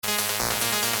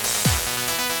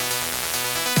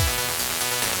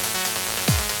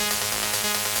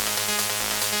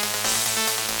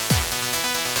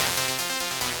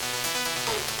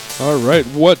All right,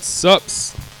 what's up,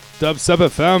 Dubstep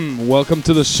FM? Welcome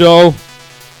to the show.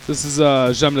 This is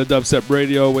J'aime le Dubstep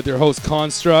Radio with your host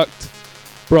Construct,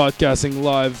 broadcasting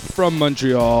live from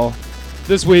Montreal.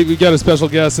 This week we got a special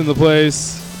guest in the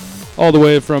place, all the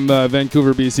way from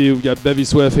Vancouver, BC. We got Bevy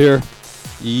Swift here.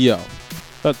 Yo.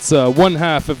 That's one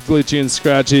half of Glitchy and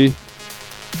Scratchy.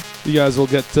 You guys will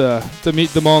get to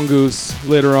meet the Mongoose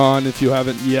later on if you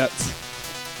haven't yet.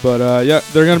 But yeah,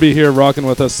 they're going to be here rocking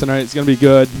with us tonight. It's going to be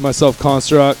good. Myself,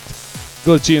 Construct,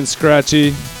 Glitchy and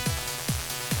Scratchy.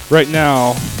 Right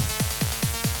now,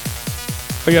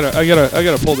 I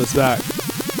gotta pull this back.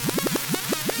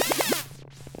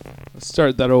 Let's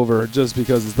start that over just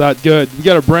because it's that good. We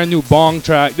got a brand new bong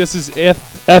track. This is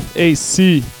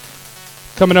FAC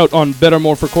coming out on Better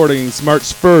Morph Recordings March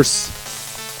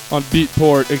 1st on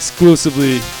Beatport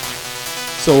exclusively.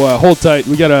 So hold tight.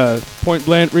 We got a Point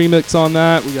Blank remix on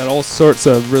that. We got all sorts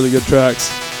of really good tracks.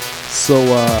 So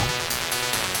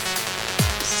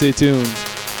stay tuned.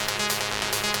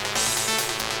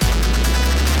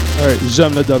 All right,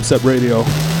 J'aime le Dubstep Radio.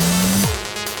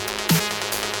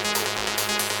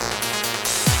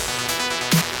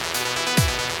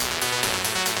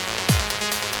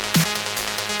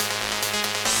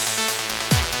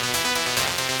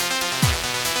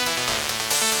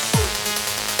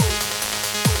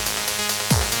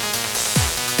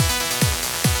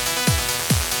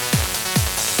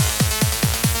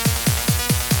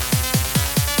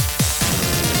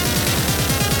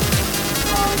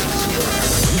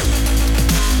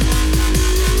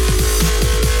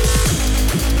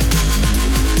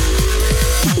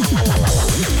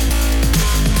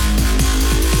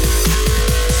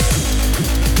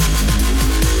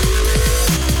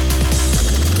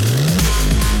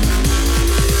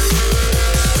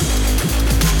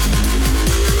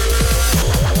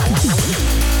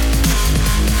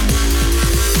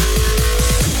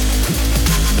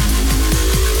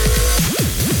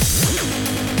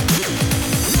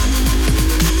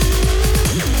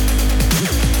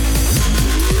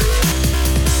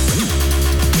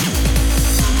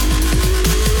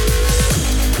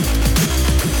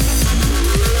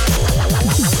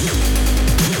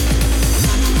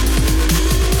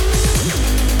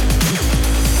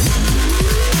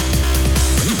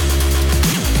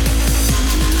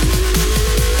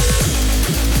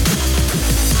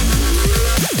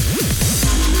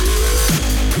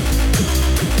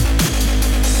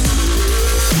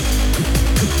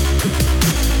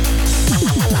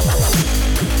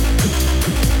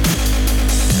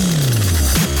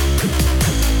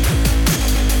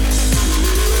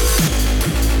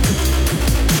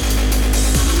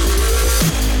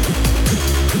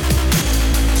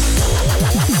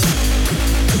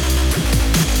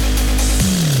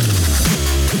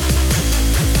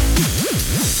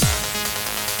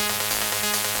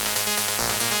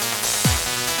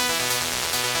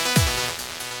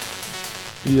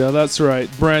 Yeah, that's right.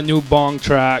 Brand new bong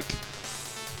track.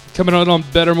 Coming out on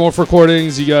Better Morph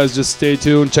Recordings. You guys just stay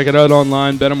tuned. Check it out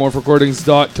online,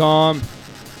 bettermorphrecordings.com.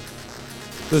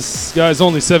 This guy's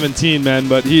only 17, man,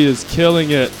 but he is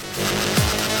killing it.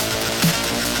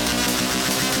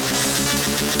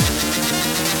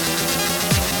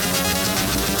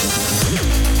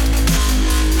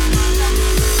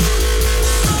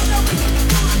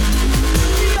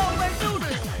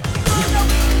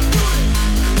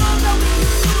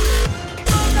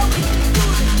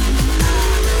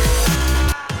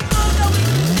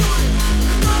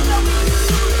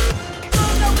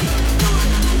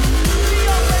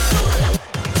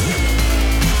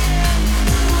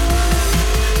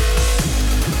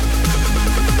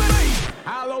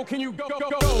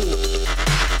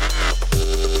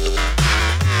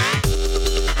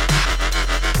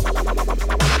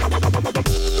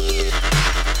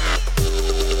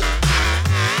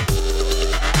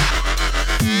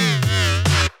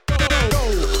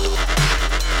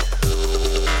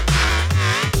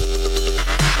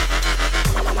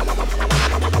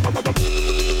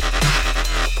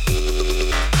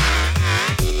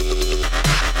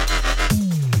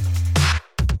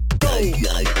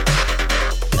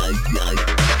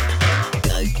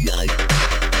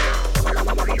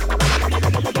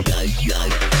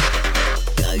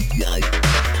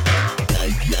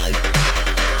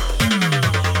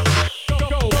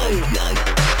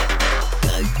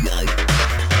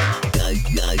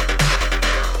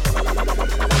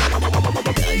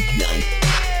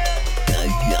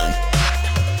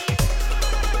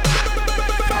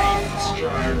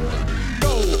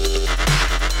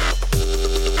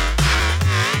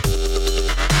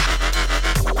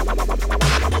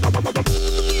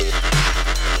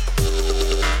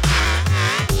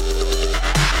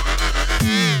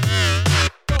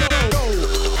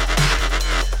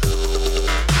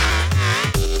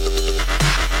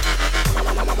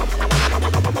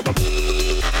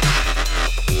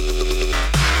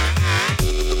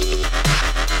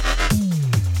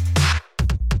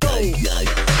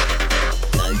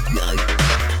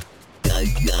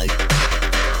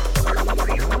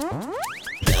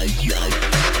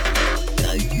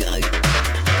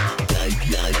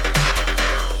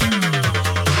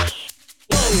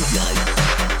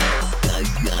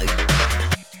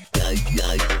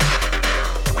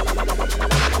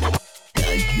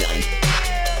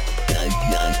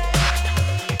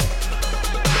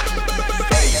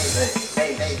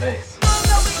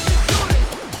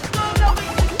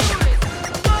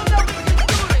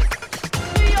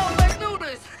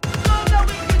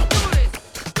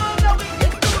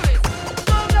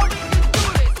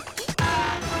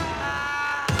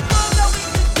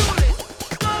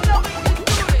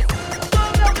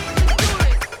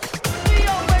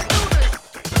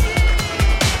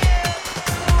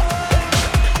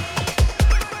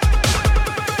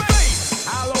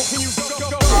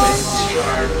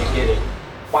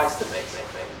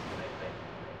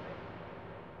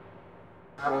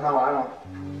 I don't know. I don't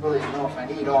really know if I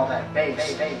need all that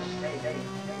bass.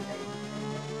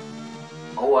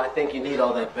 Oh, I think you need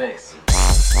all that bass.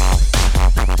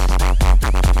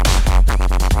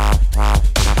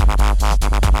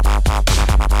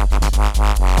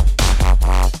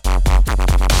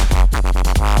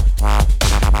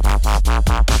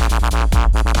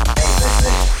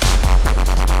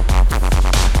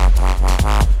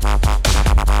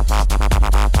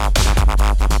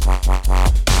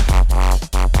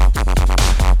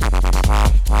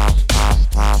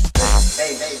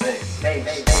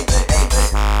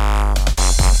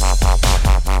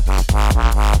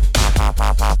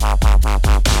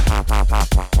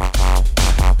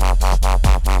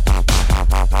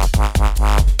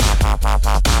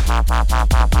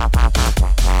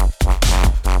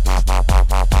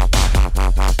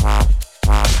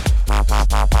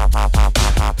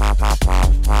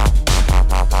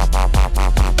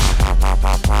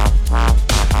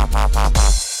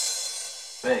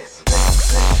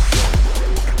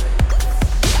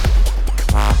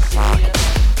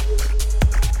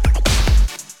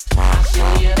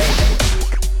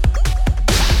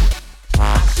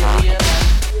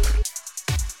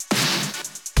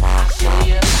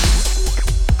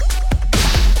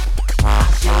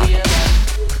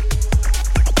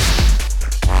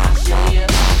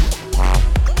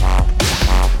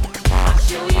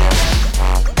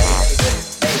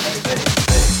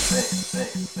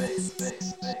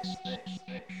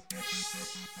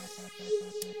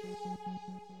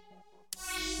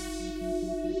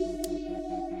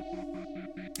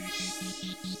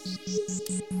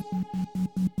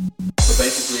 So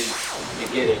basically,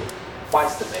 you're getting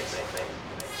twice the bass.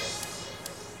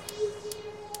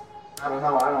 I don't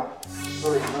know. I don't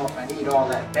really know if I need all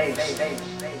that bass.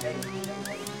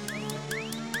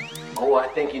 Oh, I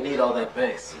think you need all that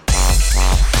bass.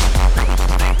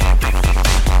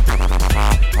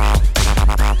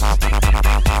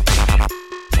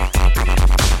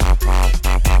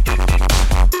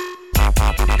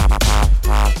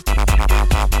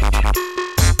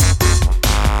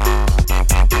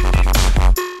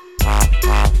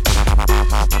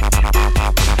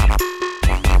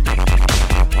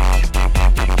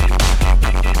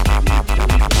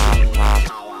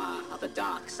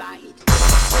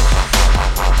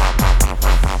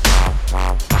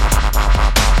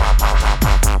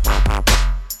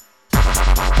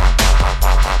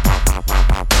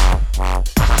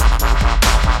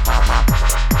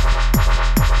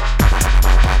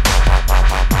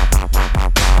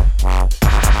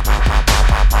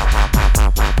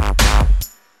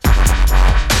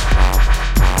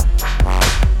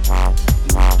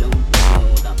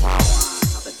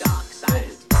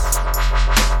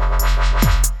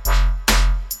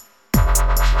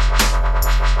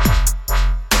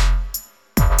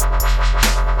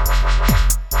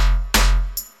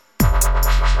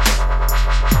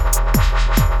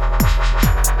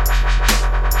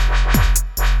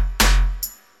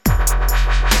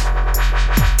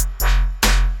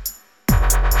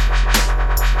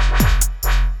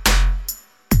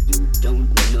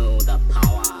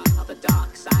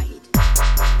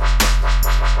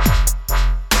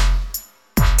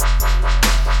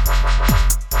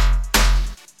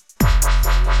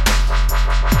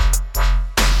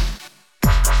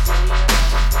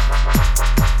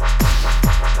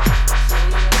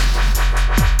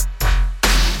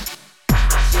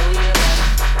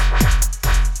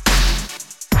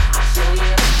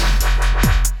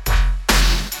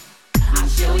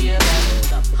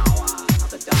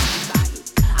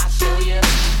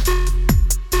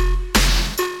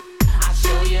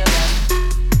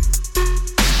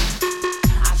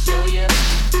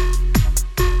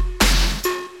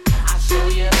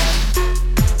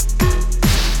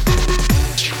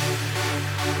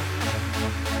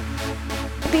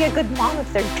 can't be a good mom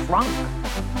if they're drunk.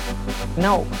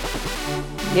 No.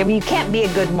 I mean, you can't be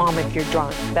a good mom if you're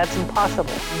drunk. That's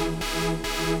impossible.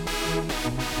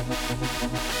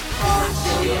 I'll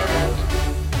show you that.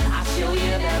 I'll show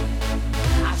you that.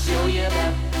 I'll show you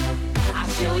that. I'll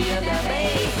show you that,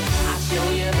 babe. I'll show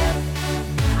you that.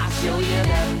 I'll show you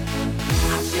that.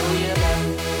 I'll show you that.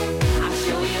 I'll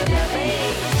show you that,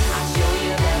 babe. I'll show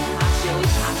you that. I'll show you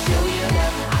that. I'll show you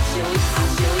that. I'll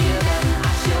show you that.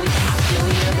 I'll show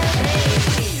you that, babe.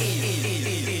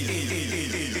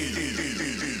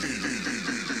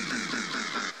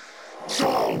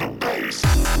 Sound the bass.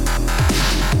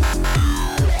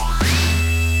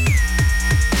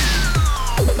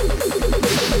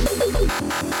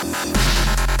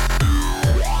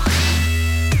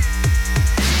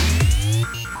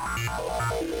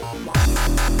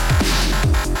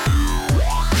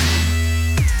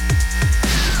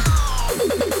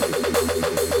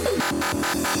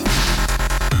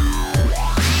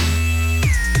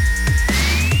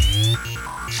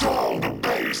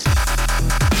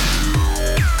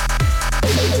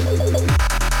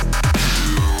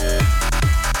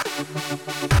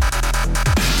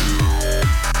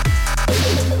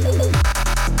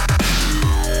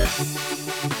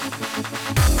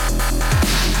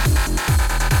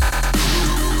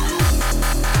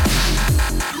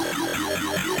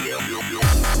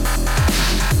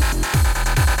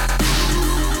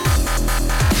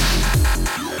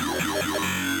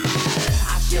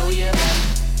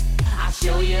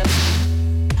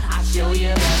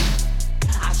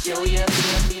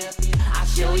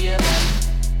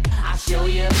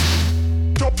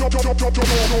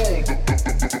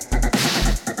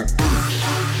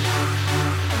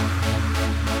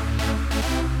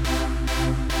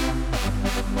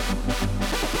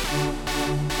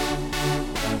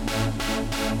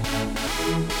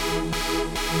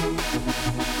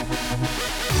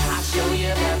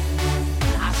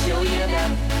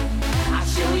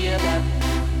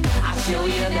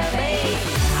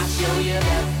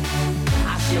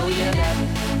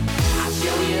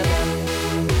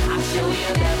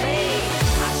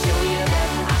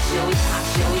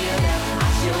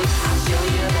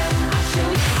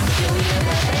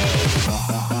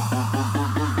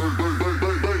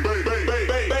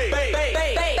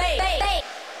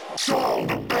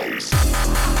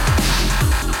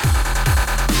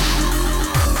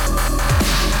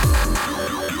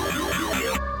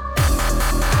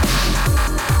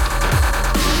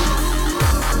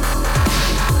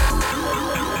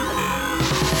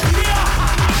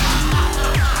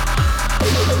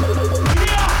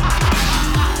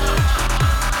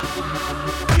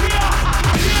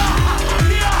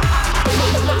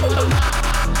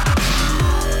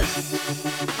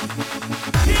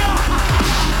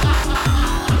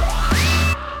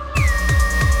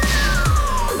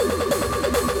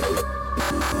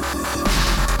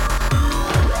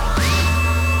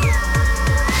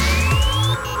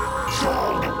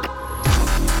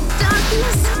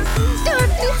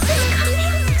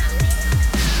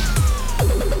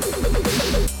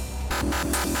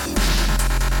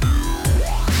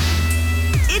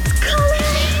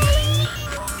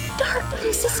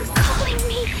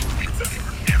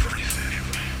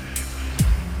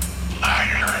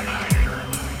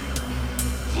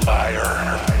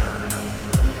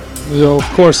 Yo, of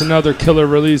course, another killer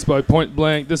release by Point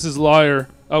Blank. This is Liar,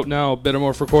 out now,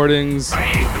 Bittermorph Recordings.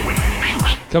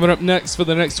 Coming up next for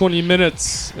the next 20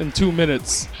 minutes and 2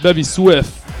 minutes, Bevy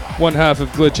Swift, one half of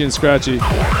Glitchy and Scratchy.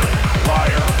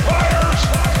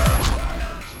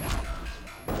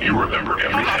 You remember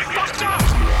everything.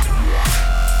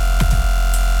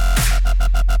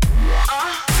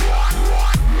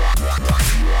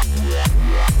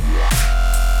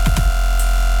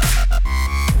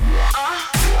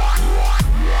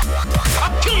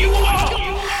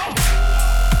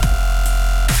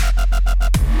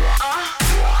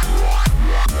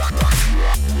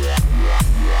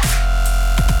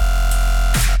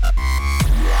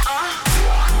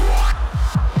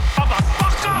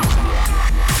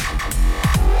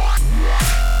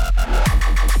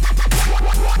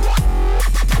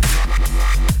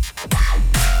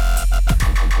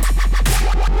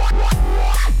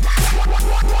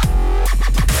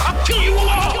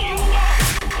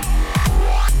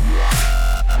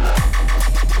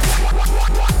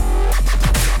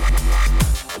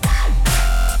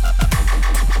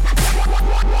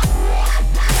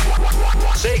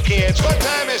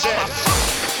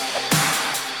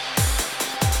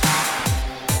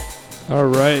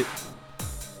 Alright.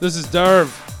 This is Darv,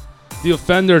 The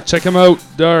Offender. Check him out.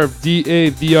 Darv,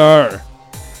 D-A-V-R.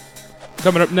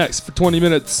 Coming up next for 20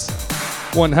 minutes.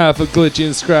 One half of Glitchy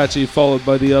and Scratchy, followed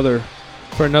by the other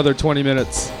for another 20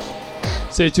 minutes.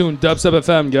 Stay tuned, Dubstep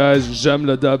FM, guys. J'aime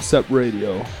le Dubstep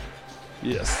Radio.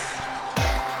 Yes.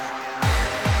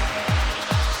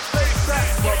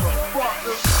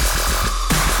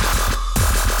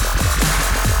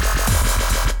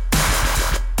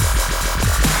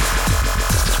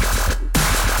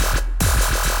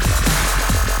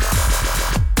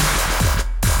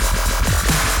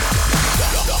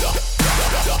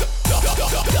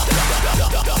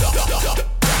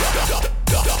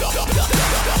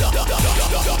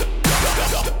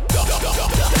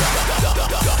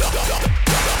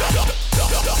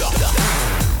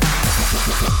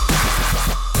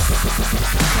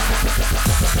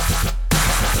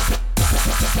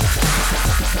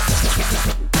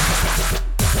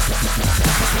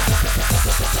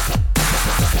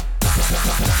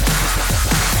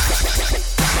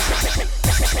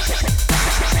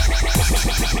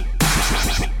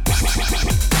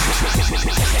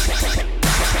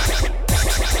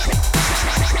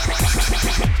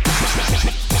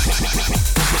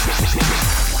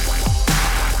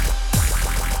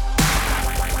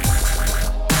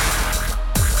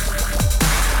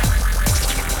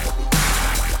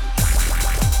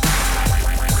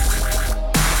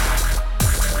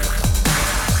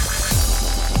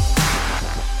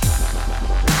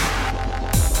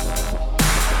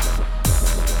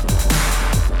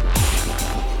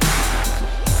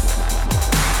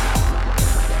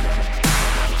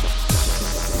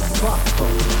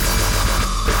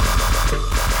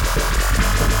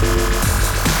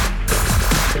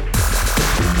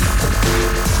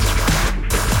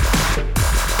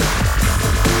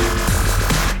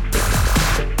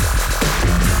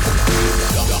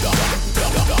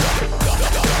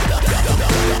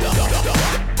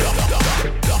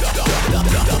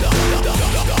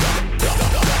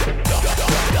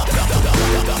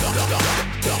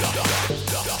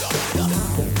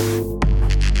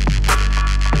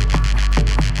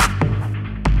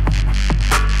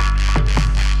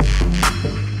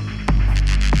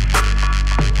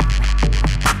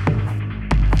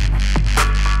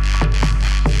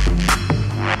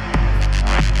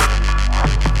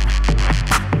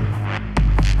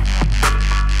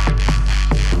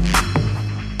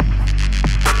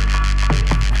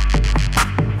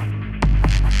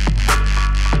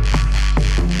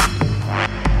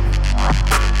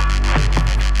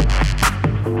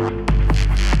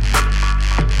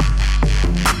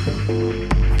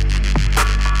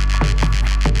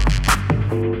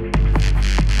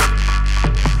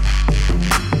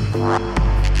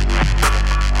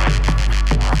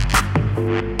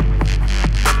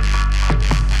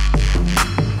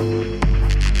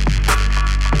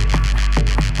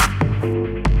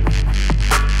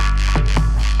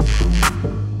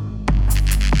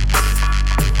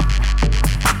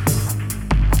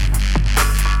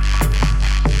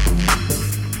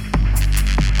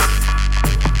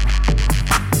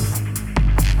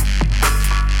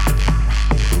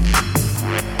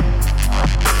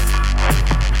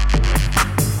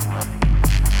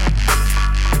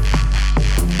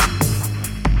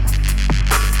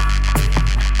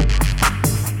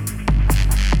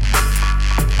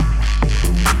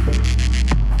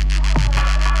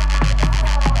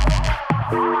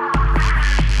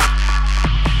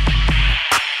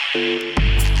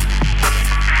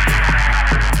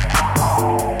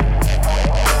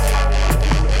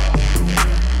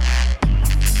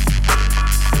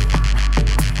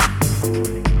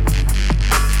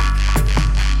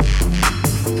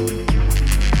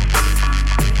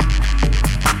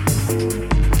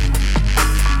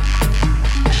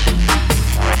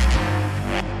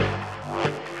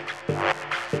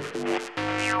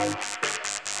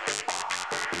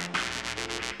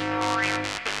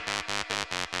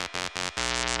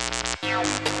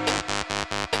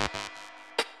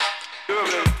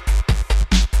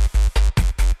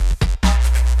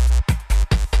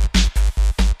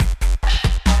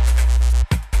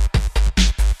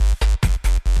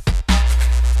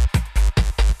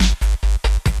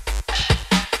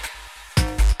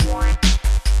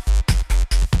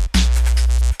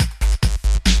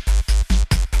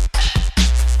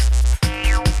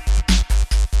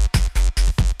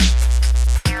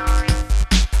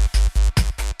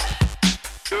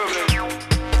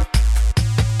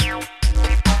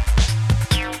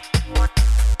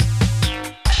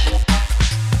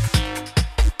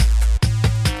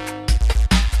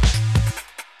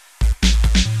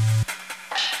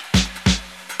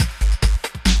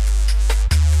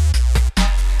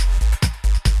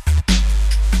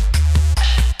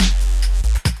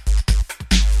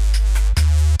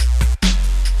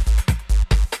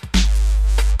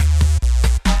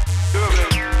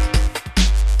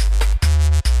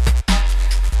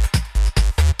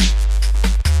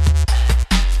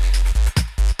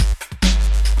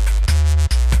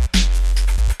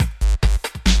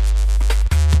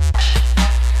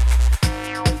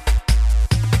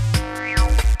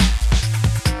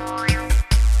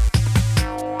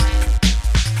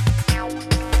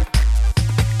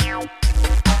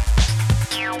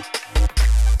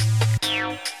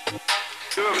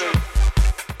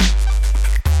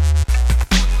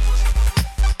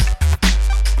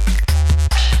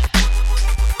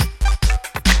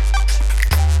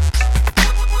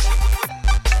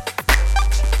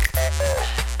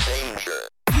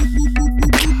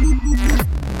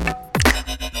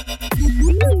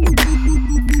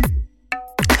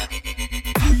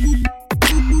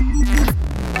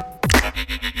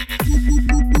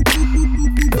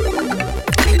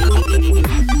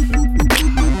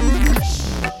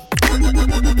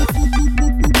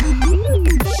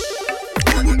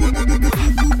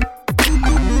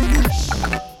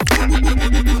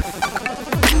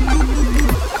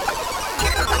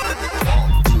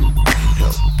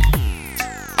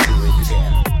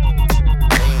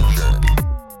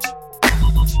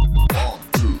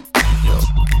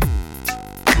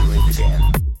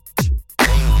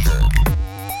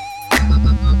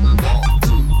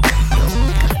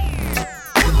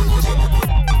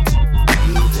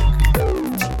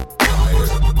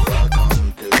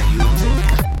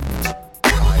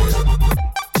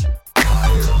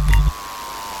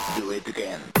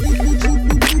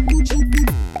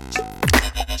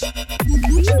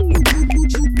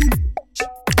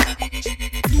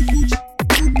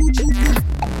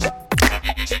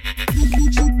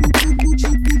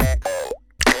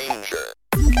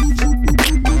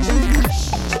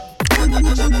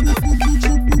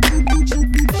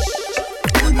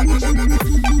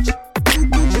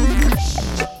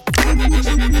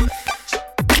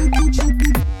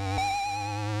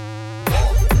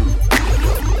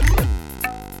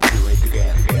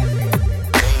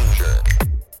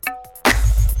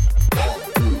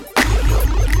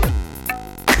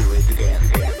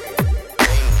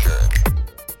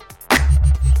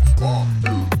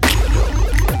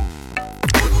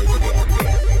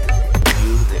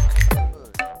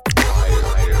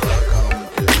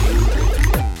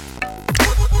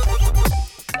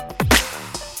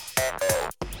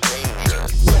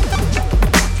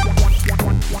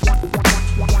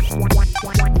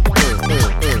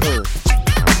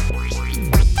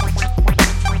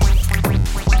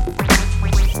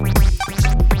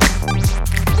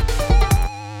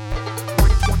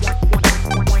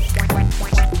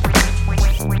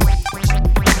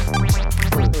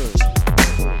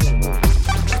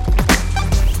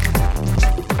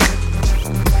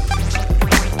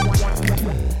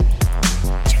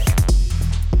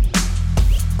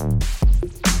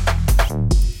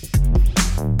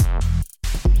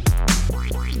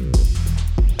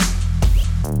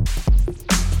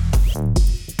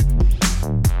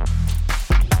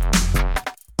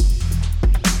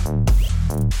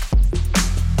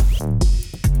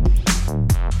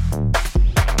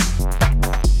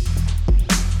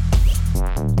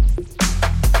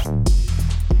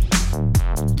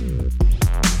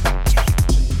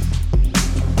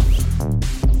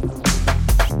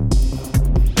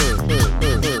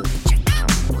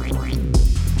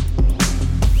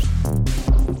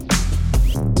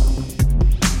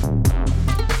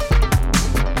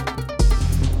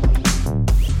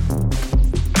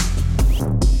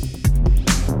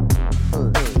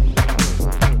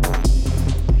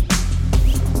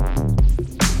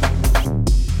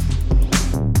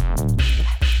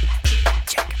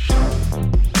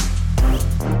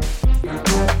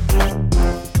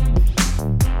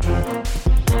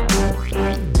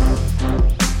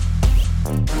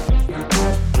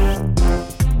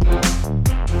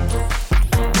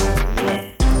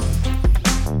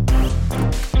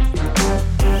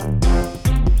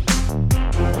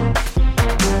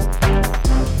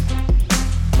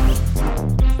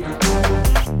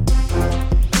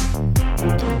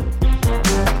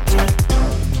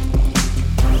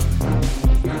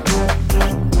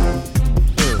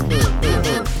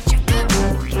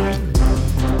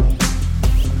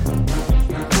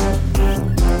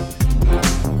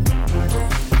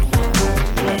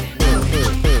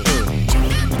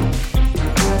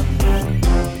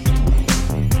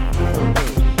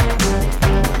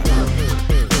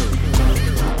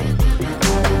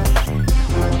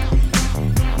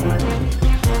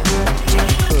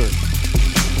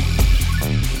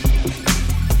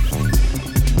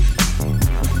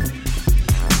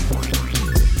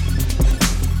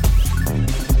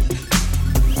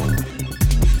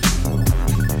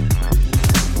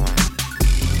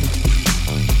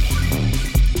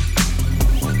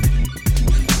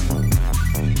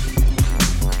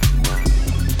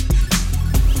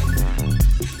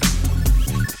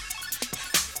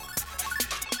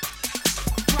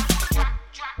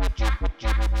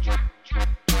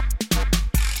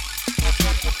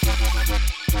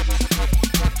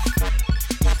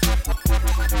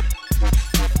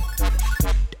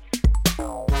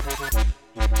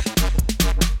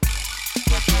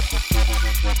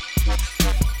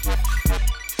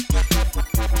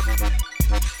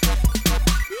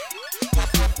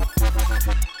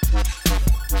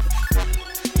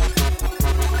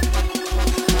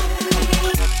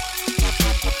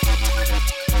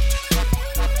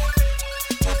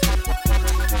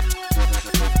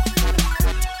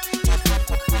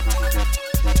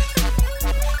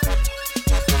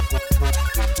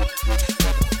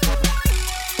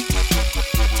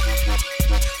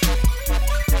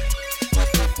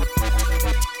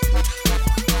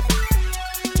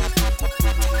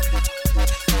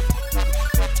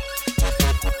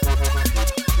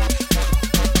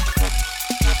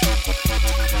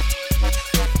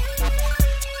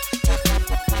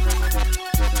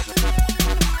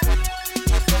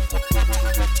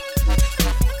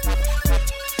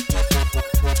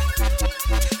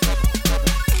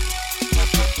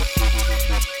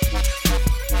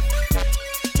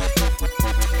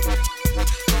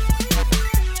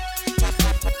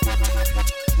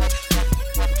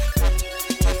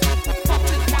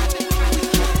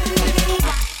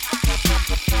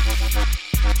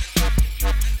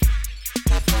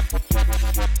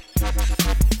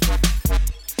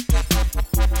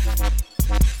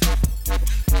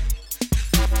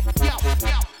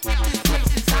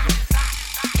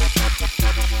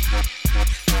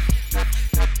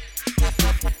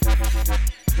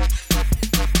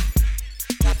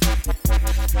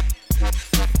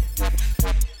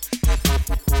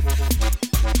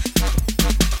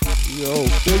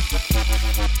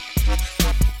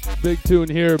 Big tune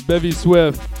here. Bevy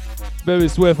Swift. Bevy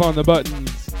Swift on the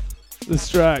buttons. This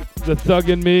track, The Thug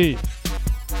in Me.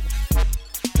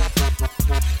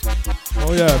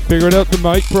 Oh yeah, figured out the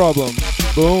mic problem.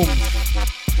 Boom.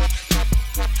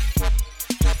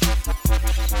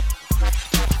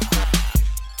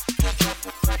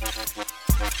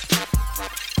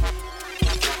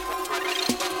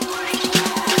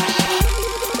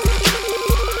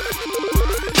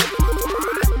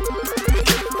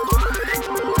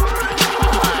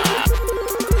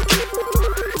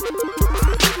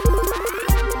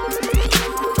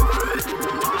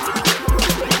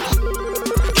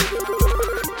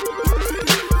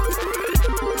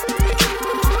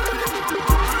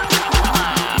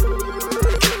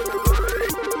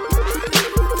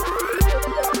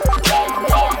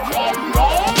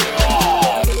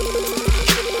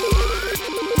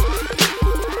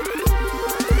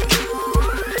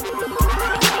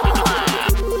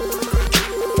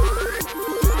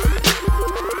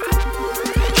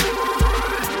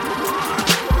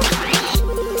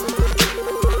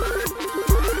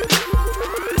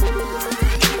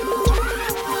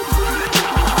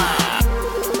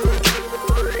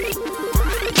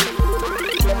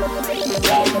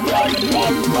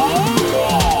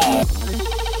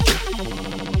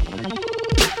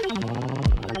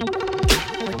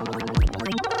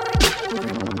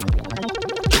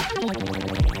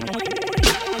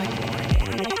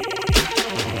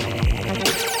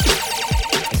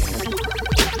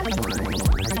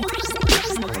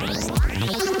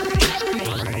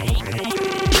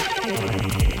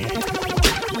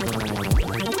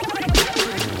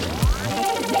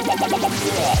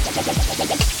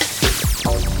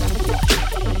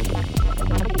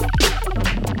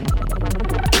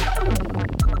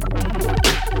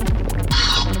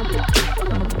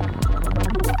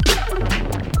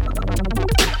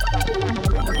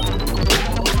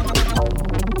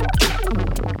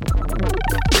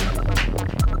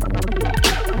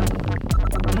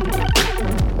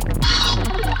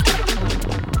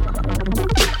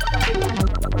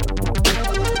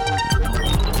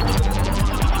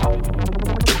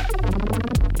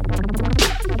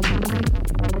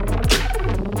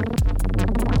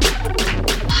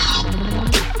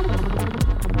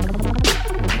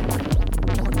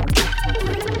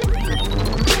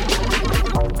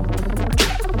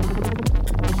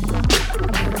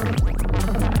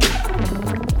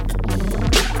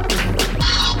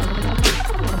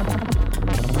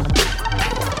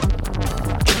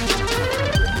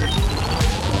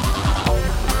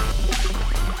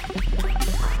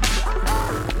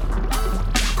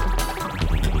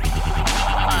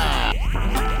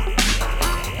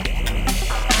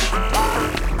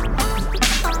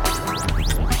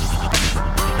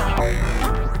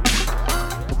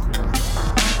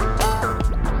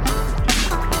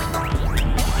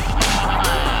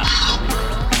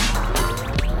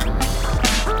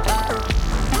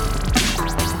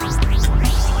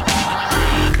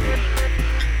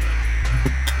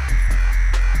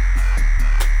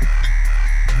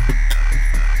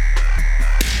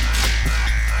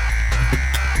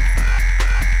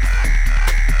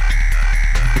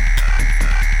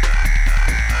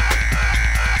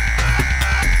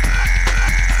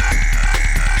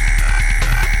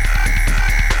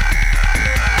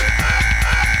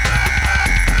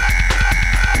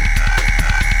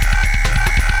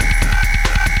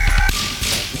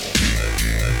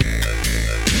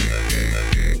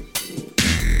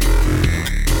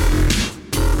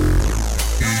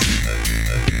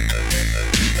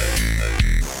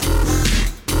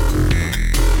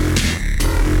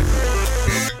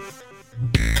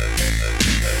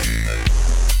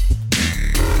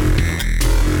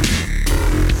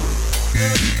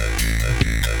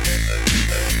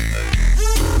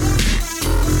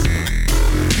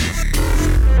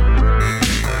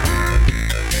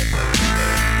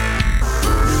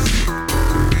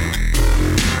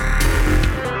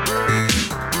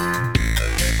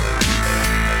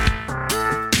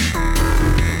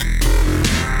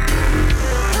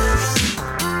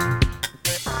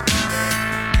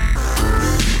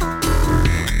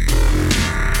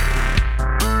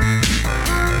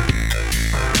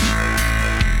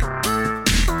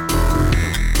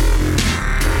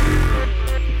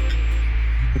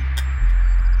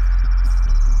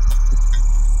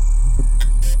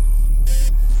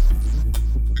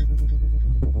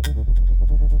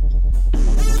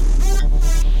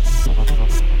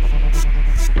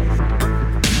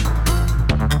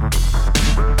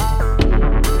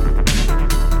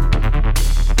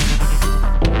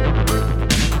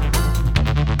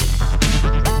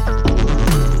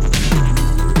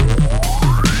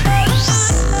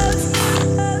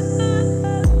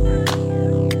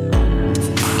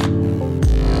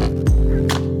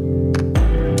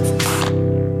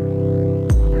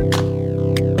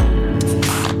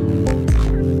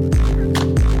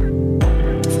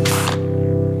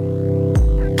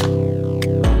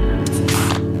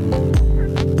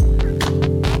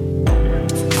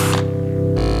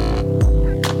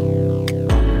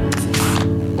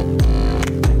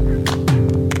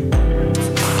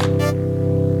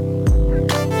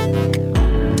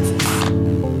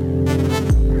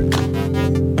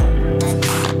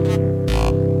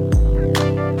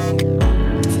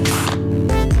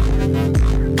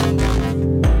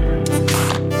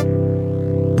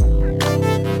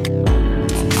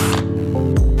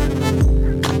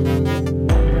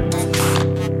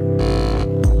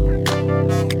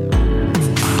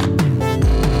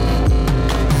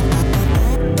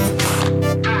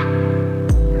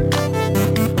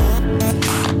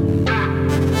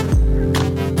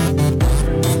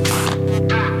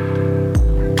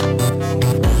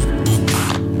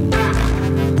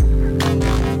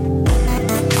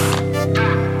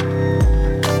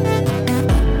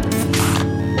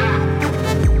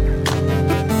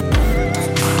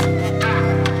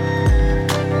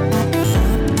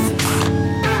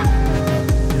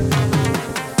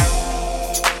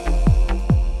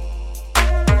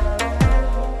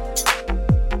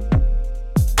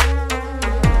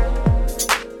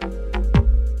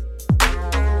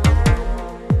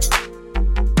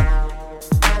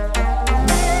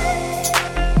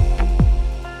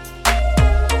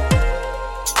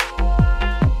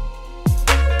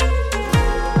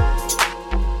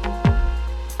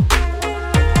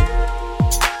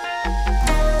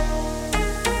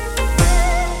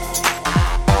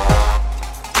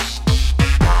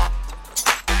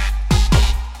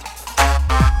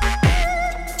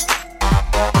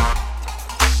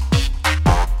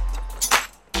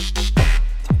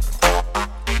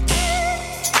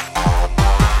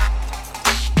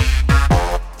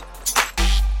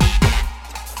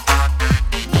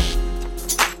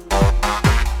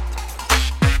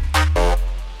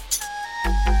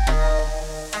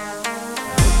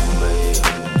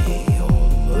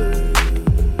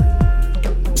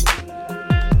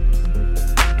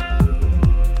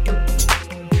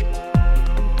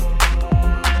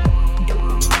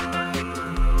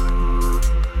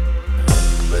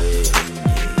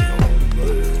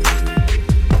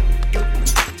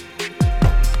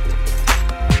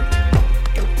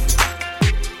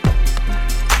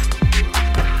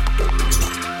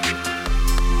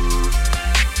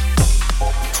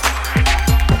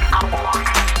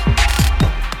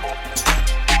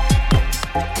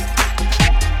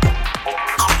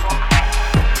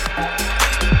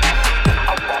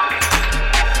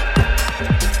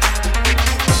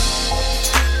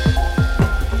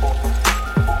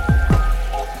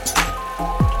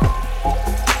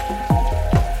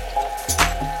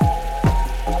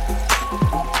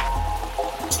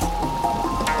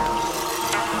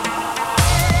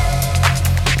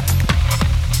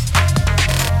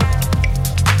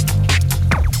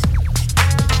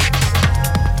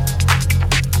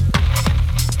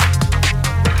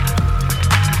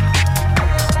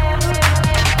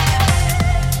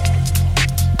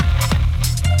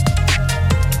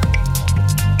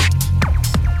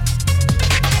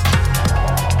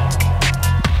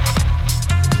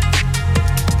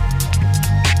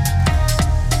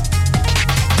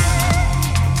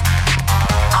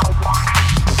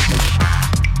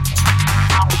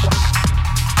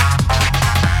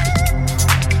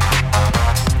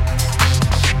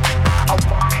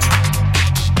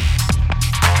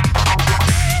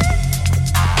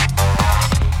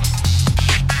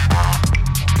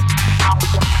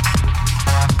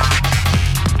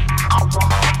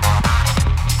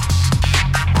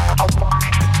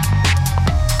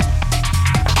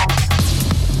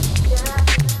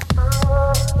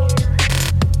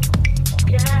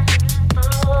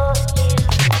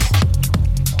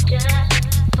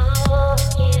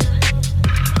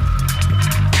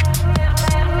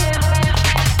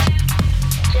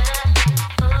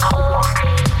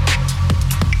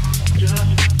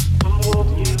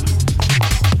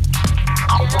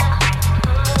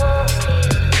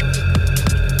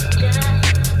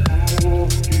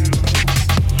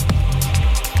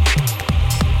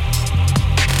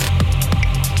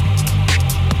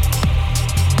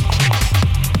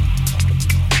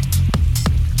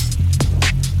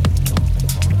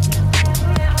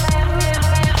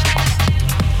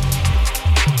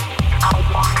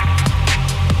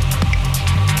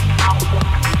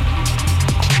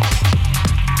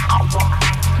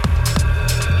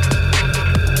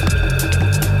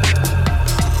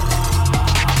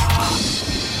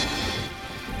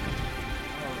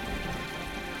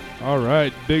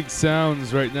 right, big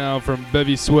sounds right now from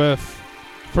Bevy Swift.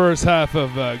 First half of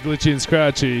Glitchy and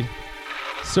Scratchy.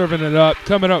 Serving it up.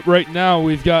 Coming up right now,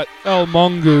 we've got El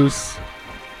Mongoose.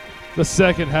 The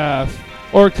second half,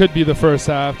 or it could be the first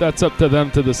half. That's up to them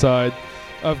to decide.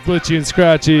 Of Glitchy and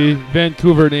Scratchy,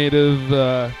 Vancouver native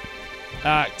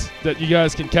act that you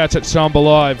guys can catch at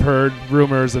Shambhala. I've heard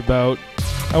rumors about.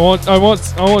 I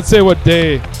won't say what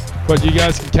day, but you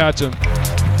guys can catch them.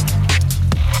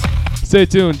 Stay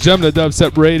tuned. Jump to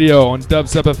Dubstep Radio on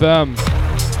Dubstep FM.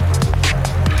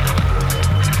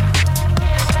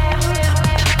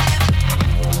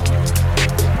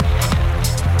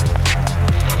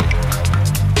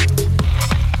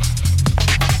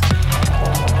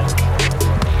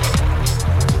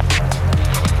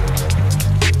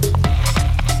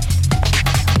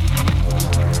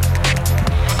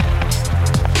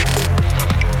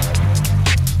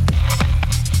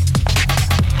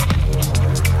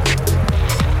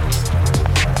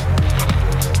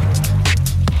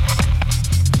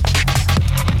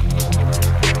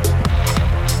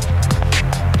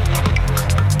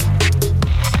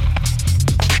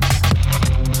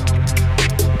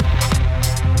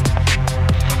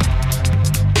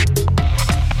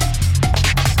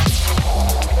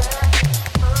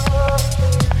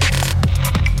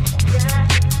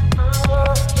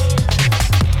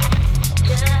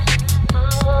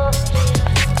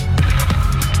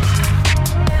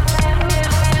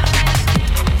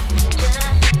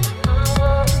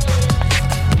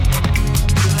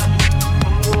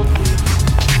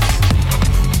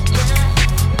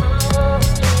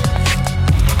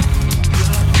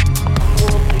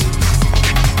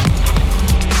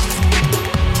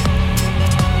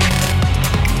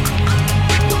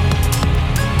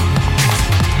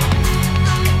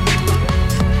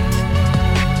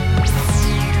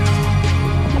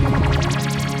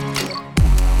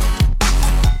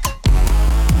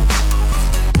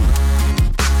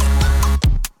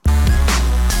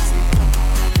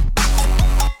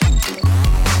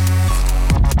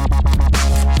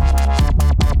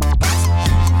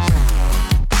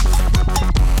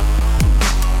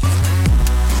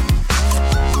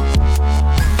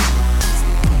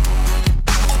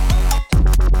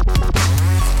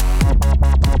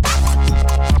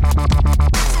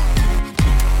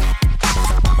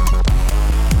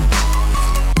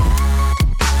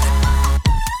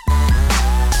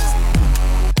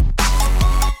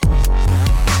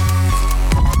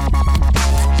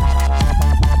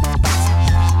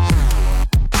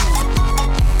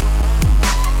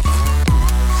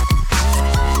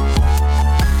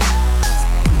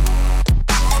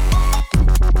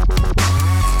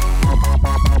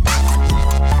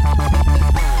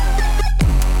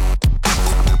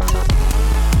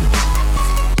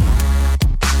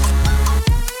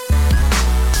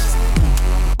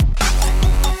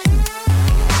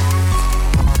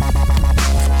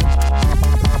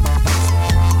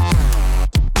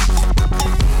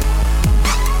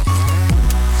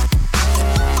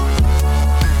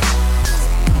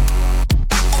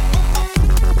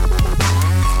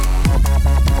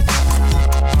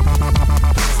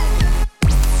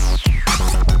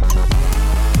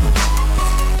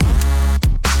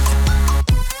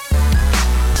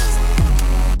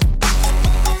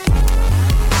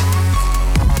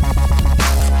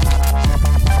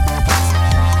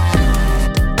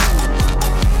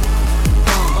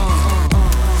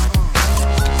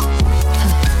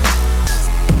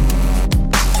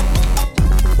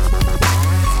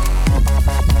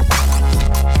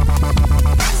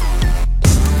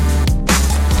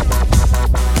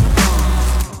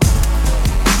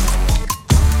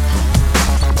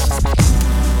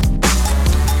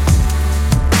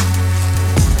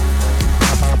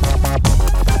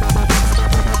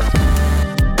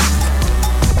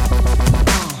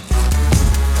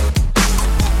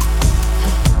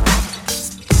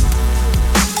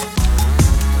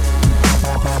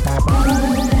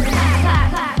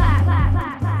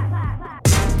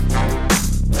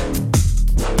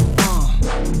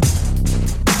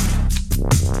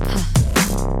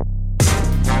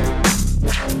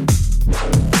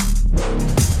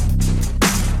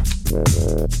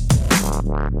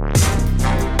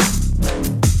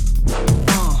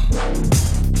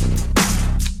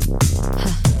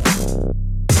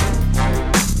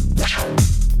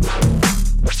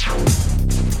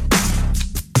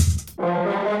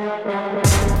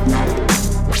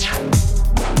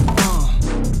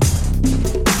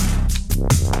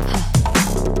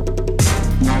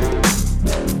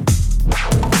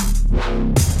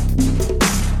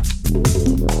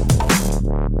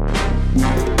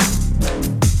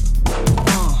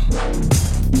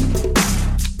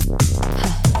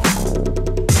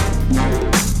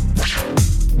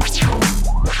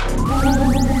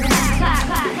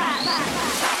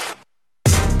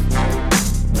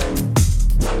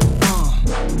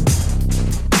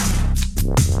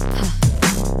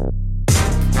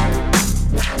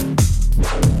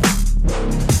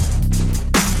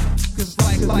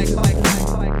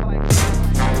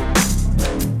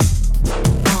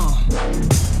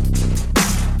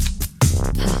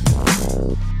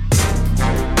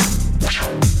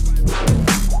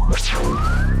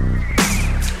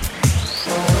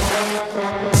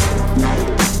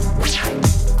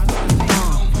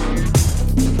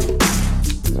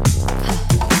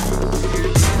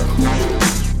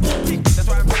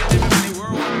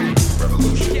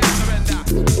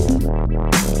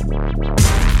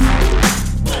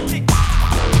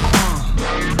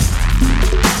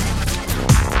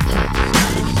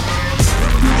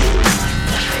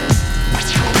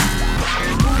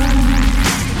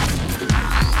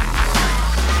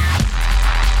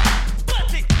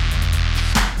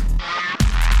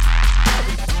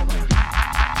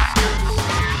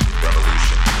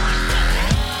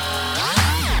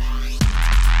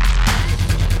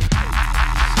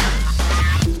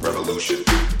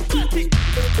 Revolution.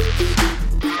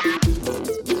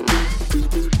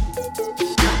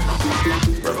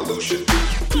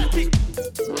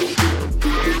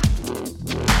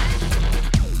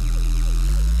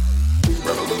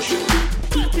 Revolution.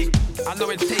 I know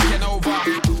it's taking over.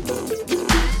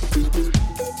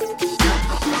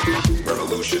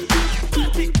 Revolution.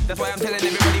 That's why I'm telling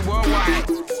everybody worldwide.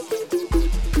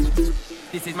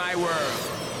 This is my world.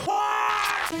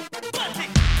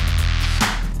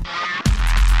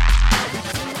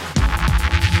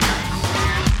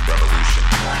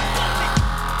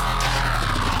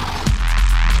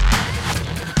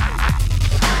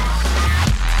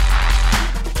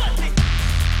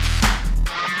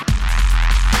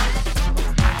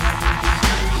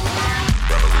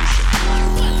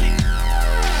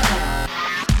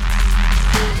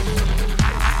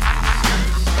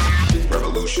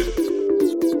 Revolution.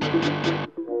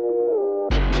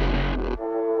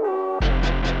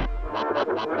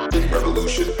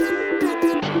 Revolution.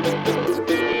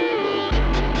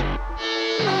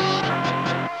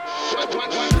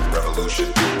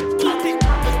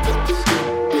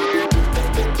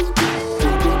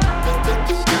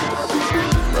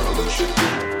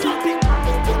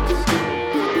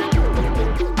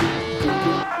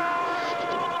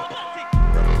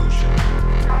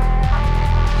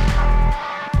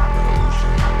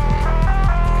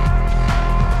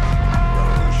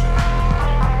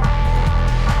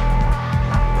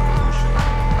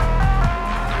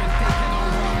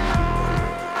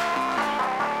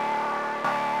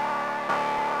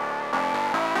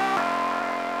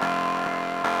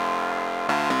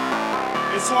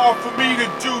 It's hard for me to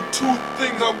do two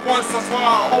things at once. That's why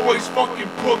I always fucking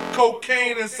put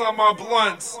cocaine inside my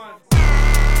blunts.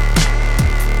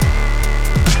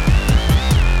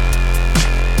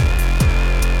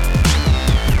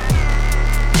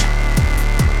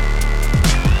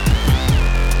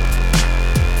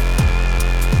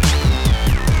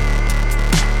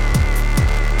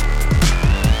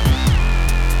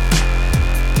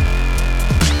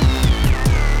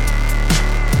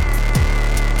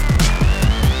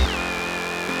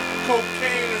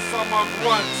 Cocaine inside my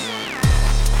blunts.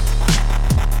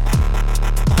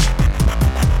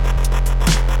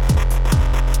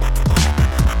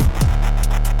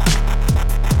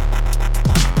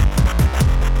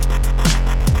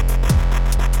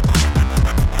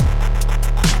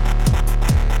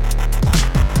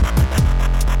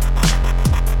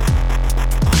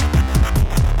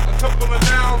 A couple of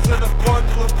nouns and a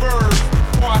bundle of verbs.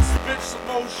 Before I spit some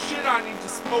more shit, I need to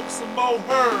smoke some more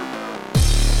herb.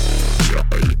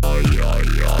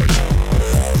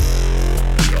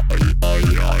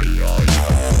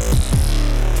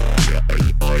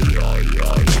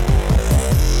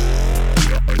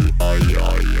 Cocaine is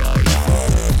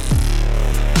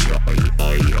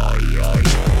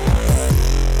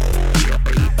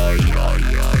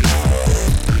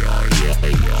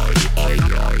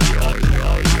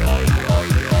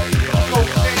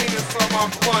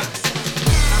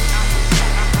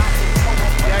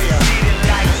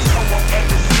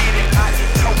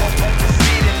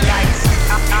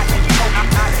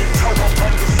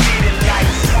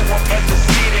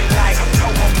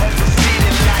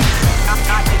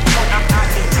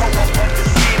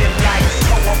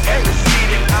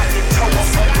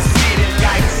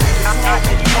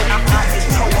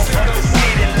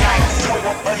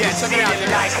on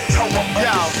my blunts.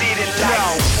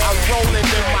 I'm rolling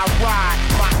in my ride,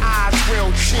 my eyes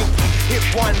real chinky. Hit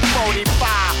 145,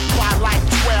 fly like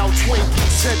 12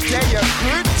 Twinkies. Today a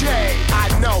good day, I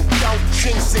know, don't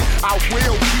jinx it. I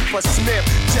will keep a snip,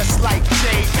 just like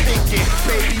Jay Pinkett.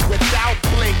 Baby, without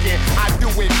blinking, I do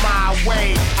it my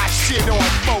way. I shit on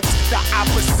folks, the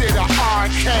opposite of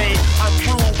arcade. I'm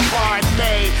rude, pardon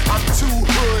me. I'm too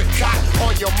hood, got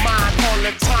on your mind all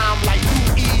the time like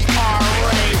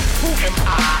U-E-R-A. Who am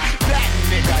I? That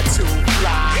nigga too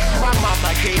fly. My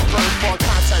mama gave birth for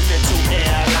Continental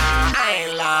Airline. I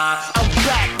ain't lying. I'm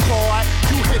back, boy.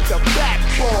 You hit the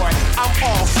backboard. I'm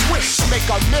all swish. Make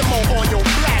a memo on your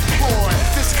blackboard.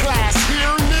 This class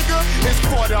here, nigga, is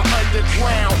for the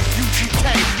underground. UGK,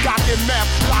 got them meth,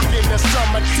 locking the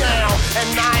summer down. And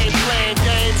I ain't playing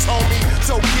games, homie.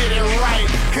 So get it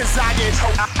right. Cause I get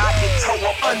toe up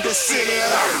under city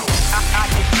lights.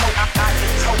 I get toe up under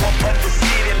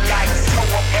city lights.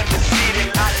 Toe up under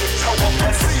city lights. I get toe up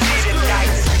under city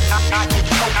lights. I get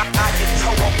toe up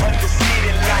under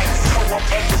city lights. Toe up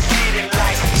under city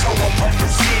lights. Toe up under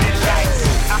city lights.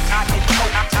 I get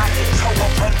toe up under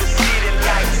city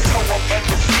lights. Toe up under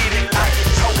city lights. I get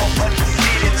toe up under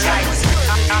city lights. I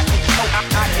get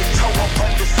toe up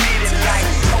under city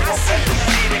lights. Toe up under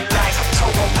city lights.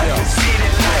 Toe up under city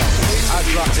lights. I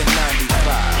dropped an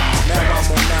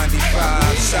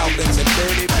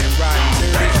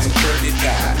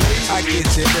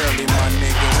gets it early, my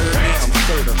nigga. Heard me, I'm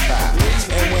certified.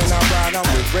 And when I ride, I'm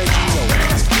with Reggie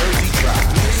Nolan, Jersey Drive.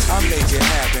 I make it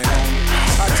happen, homie.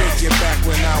 I take you back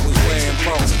when I was wearing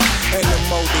pony. And the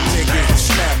molded niggas was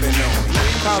snapping on me.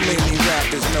 How many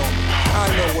rappers know me?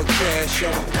 I know what cash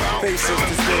on. Face is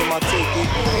the game, I take it.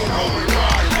 And homie,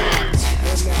 ride it.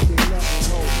 And that ain't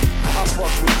nothing, homie. I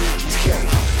fuck with UGK.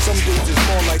 Some dudes is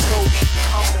more like Kobe.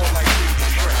 I'm more like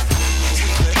Dr. Dre.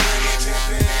 Either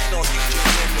independent or you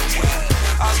just in the way.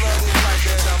 I love this life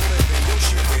that I'm living. This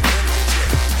shit with MJ.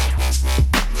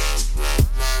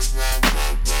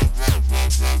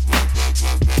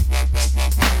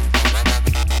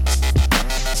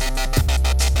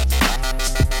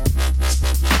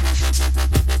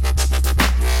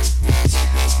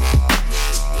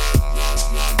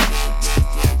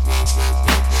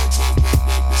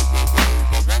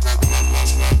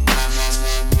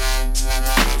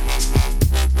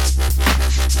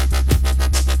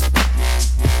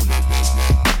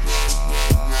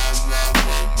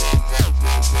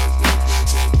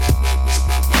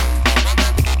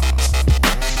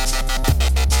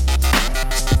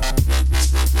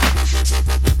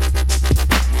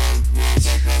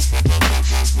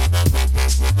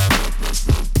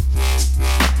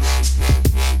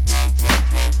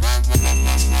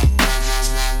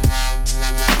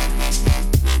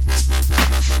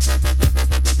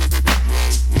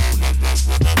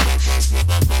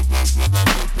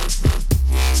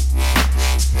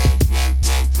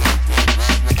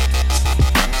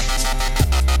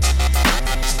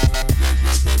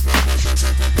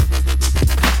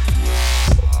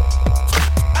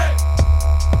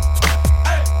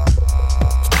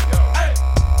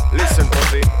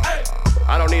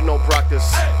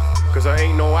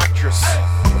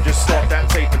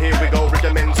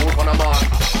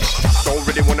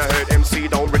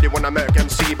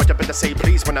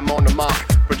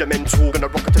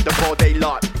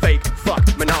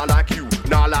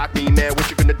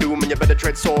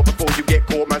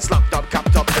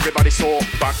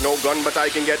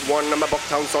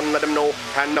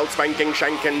 Spanking,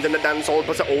 shanking in the dance hall,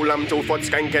 plus all I'm 2 foot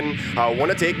skanking. I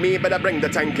wanna take me, but I bring the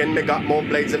tank in. Me got more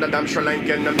blades than the damn Sri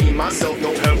Lankan. And me, myself,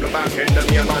 no help the back end. And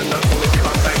me, a man, that's only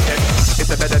contact. It's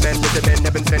the better men, with the men,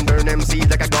 heaven send burn MC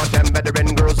like a goddamn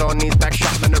veteran. Girls on knees, back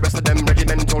shot, and the rest of them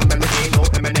regimental melody, no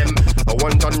Eminem. A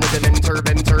 1 ton regimenter,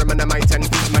 venter, man, my 10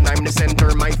 feet, man, I'm the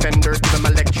center. My fender, give them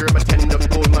a lecture, but tend of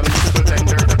gold, my musical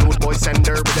tender. The rude boy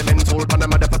sender, with the mental, on a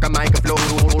motherfucker mic flow.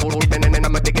 And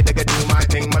I'm a digga do my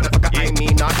thing, motherfucker, I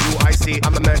mean, not you, I see.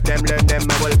 I'm a merc them, learn them,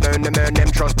 I will burn them, earn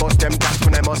them, trust, bust them, catch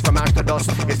when I must from ash to dust.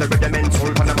 It's the regimental,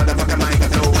 on a motherfucker mic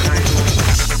flow, and I do.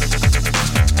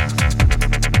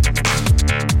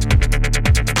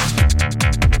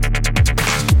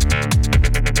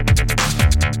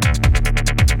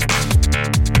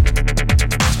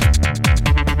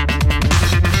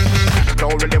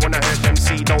 Don't really wanna hurt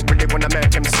MC, don't really wanna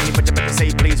make MC, but you better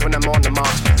say please when I'm on the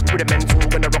mark. Rudimental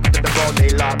when I rock to the broad day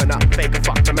live, and I fake a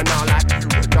fuck them and not like you,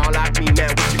 not like me,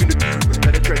 man. What you gonna do?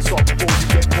 Let it dread soft before you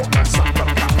get caught, man. Suck up,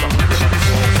 cap up.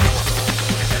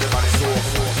 Everybody's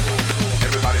soft,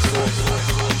 everybody's soft,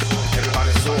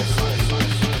 everybody's soft,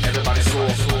 everybody's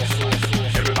soft,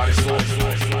 everybody's soft,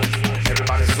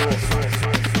 everybody's soft,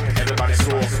 everybody's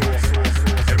soft,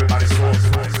 everybody's soft,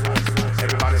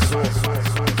 everybody's soft.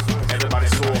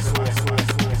 Everybody's soft,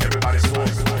 everybody's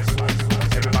soft,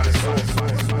 everybody's soft.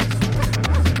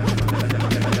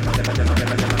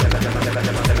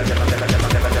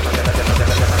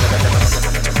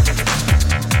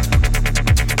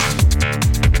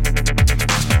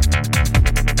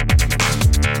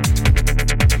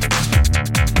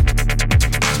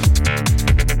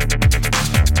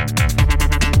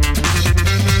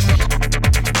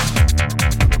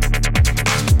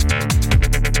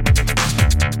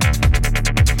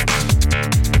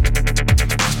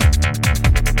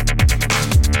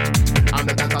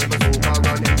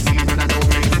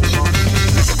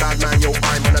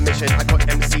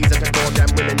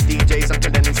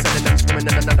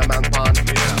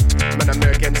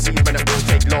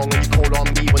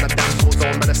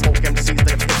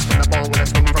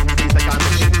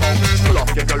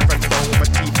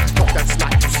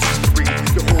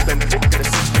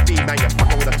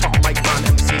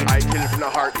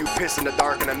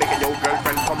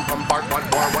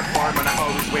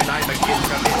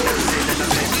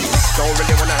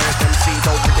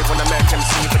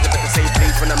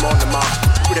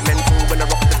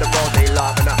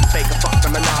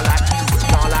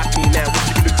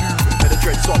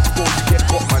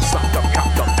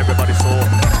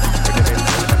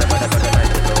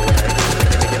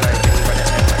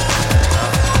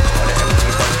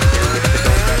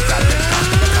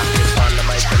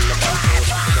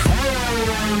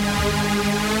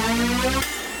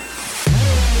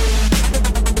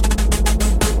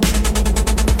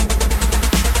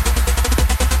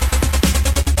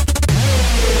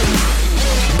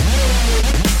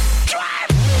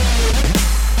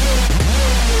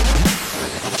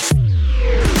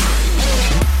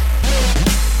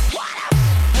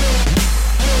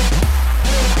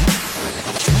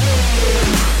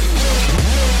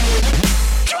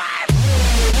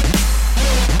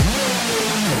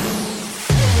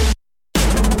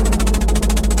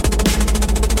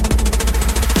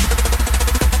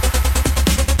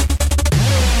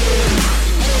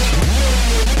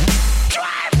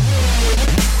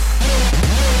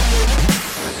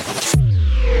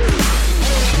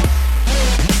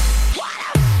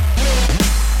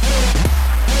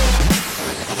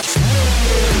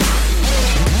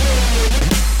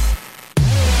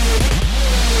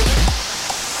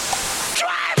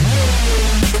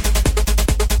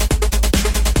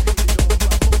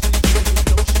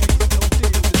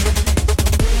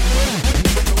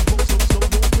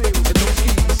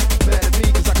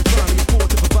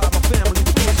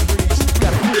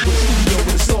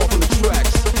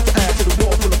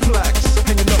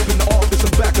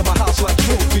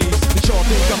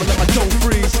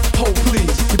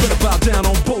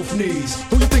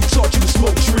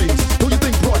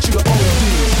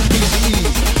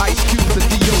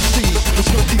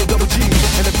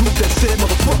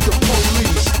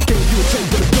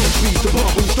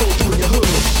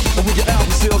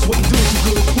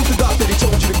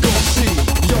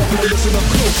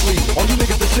 sleep. All you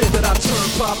niggas that said that I turn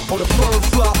pop or the bird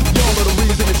flop, y'all are the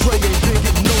reason that Dre ain't been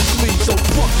getting no sleep. So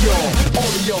fuck y'all,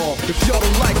 all of y'all. If y'all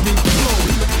don't like me, blow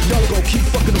me. Y'all gon' keep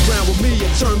fucking around with me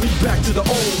and turn me back to the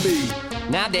old me.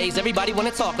 Nowadays, everybody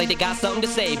wanna talk like they got something to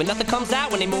say, but nothing comes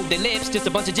out when they move their lips. Just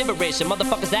a bunch of gibberish, and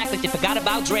motherfuckers act like they forgot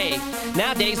about Dre.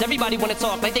 Nowadays, everybody wanna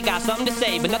talk like they got something to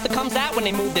say, but nothing comes out when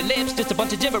they move their lips. Just a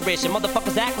bunch of gibberish, and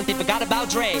motherfuckers act like they forgot about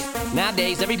Dre.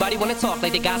 Nowadays, everybody wanna talk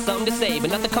like they got something to say, but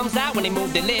nothing comes out when they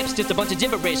move their lips. Just a bunch of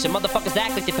gibberish, and motherfuckers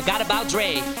act like they forgot about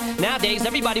Dre. Nowadays,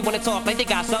 everybody wanna talk like they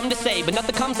got something to say, but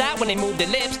nothing comes out when they move their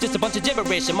lips. Just a bunch of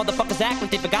gibberish, and motherfuckers act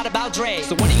like they forgot about Dre.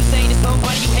 So what do you say to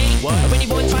somebody you hate? What? Or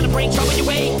anyone trying to bring trouble your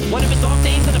way? One of his off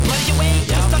things in the flood of your way?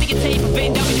 Just study your tape of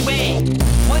NWA.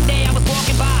 One day I was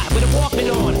walking by with a Walkman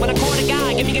on when I caught a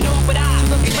guy, give me an awkward eye.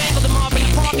 He rambled him off in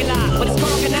the parking lot with his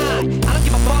car and I don't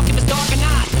give a fuck if it's dark or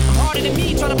not. I'm harder than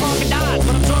me trying to park and dodge,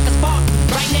 but I'm drunk as fuck.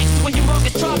 Right next to a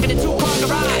humongous truck in a two-car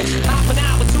garage. Hopping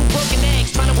out with two broken legs,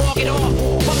 trying to walk it off.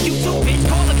 Fuck you too, bitch,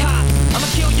 call the cops. I'ma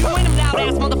kill you and them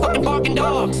loud-ass motherfucking barking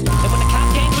dogs. And when the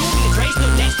cops came through, me and Dre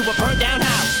stood next to a burned-down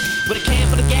house with a can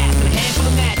full of gas and a handful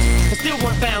of matches, and still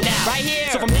weren't found out. Right here.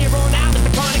 So from here on out, it's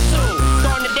the Chronic 2.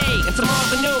 Starting the day and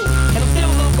tomorrow's anew. And I'm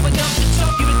still local enough to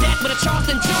choke you to death with a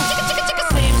Charleston Chew. Chicka chicka chicka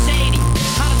Slim Shady.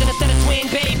 Hotter than a set of twin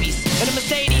babies. And a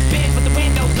Mercedes Benz with the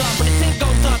windows up when the tint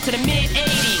goes up to the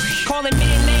mid-80s. Calling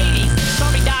men ladies.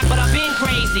 Sorry doc, but I've been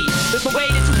crazy. There's no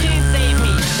way that you can save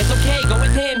me. It's okay, go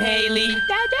with him, Haley.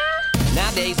 Dada.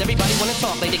 Nowadays, everybody wanna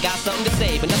talk like they got something to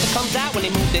say, but nothing comes out when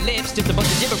they move their lips. Just a bunch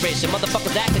of gibberish, and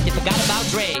motherfuckers act like they forgot about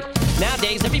Dre.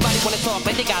 Nowadays, everybody wanna talk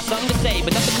like they got something to say,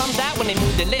 but nothing comes out when they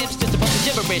move their lips. Just a bunch of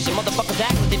gibberish, and motherfuckers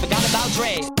act like they forgot about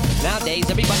Dre. Nowadays,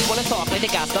 everybody wanna talk like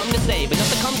they got something to say, but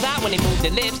nothing comes out when they move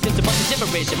their lips. Just a bunch of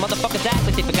gibberish, and motherfuckers act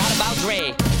like they forgot about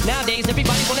Dre. Nowadays,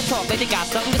 everybody wanna talk like they got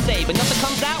something to say, but nothing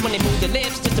comes out when they move their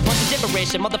lips. Just a bunch of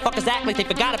gibberish, and motherfuckers act like they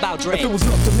forgot about Dre. If it was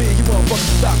up to me, you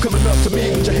motherfuckers stop coming up to me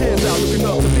with your hands out, looking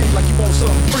up to me like you want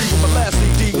something free. When my last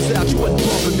CD was out, you wasn't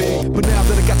bumping me, but now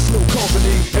that I got slow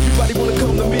company, everybody wanna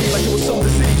come to me like it was some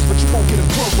disease, but you won't get a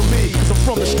crumb from me, cause I'm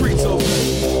from the streets of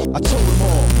I told them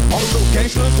all the little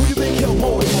gangsters, who you think held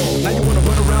more and more? Now you wanna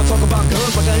run around talk about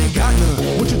guns like I ain't got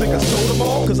none. What you think I sold them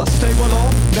all? Cause I stay well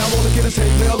off. Now all I get is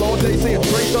hate mail all day saying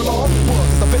Dre fell off. What?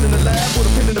 Cause I've been in the lab with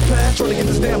a pen in the pad trying to get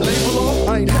this damn label off.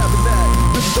 I ain't having that.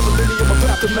 This is the millennium of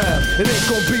aftermath. It ain't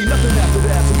gonna be nothing after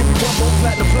that. So give me one more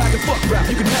platinum plaque and fuck rap.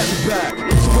 You can have it back.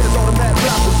 So where's all the mad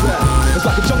rappers at? It's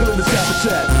like a jungle in this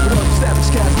habitat. With all these savage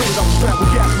cats, niggas I'm strapped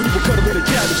with gas. When you will cut them in a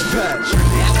cabbage patch.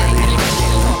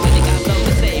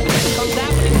 Comes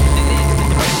out when they move their lips. It's a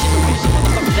bunch of gibberish, and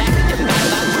motherfuckers act like they forgot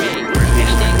about Dre.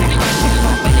 Nowadays, everybody wanna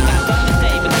talk like they got something to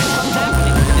say, but nothing comes out when they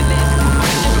move their lips. It's a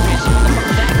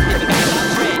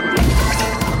bunch of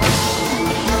gibberish, and motherfuckers act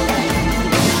like they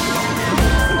forgot about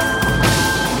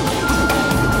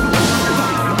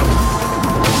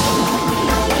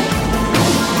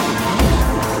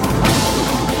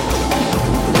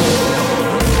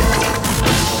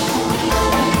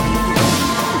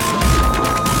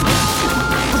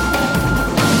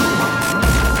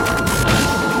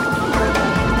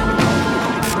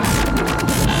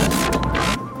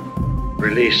Dre.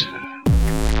 Release her.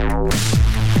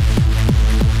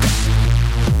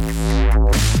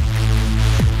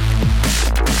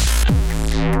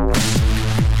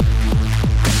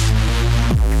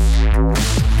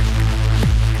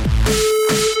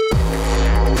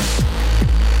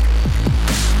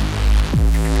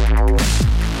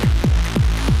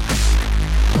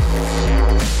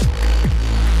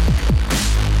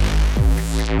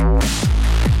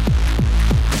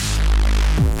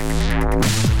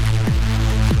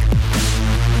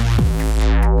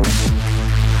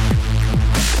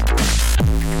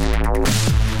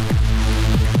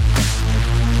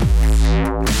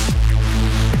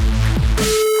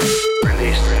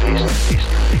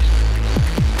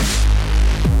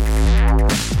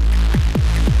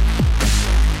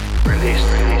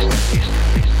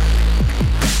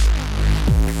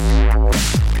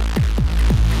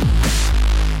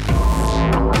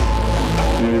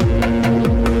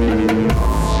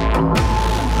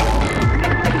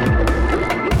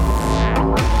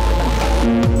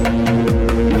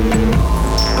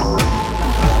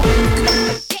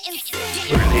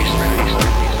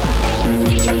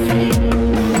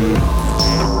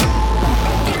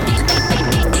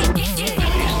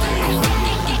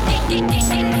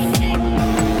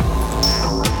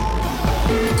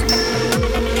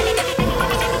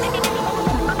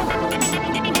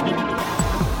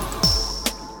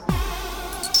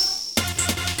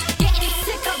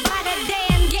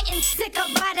 sick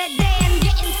about it, damn,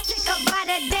 getting sick about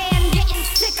it, damn, getting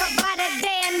sick about it,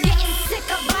 damn, getting sick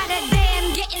about it.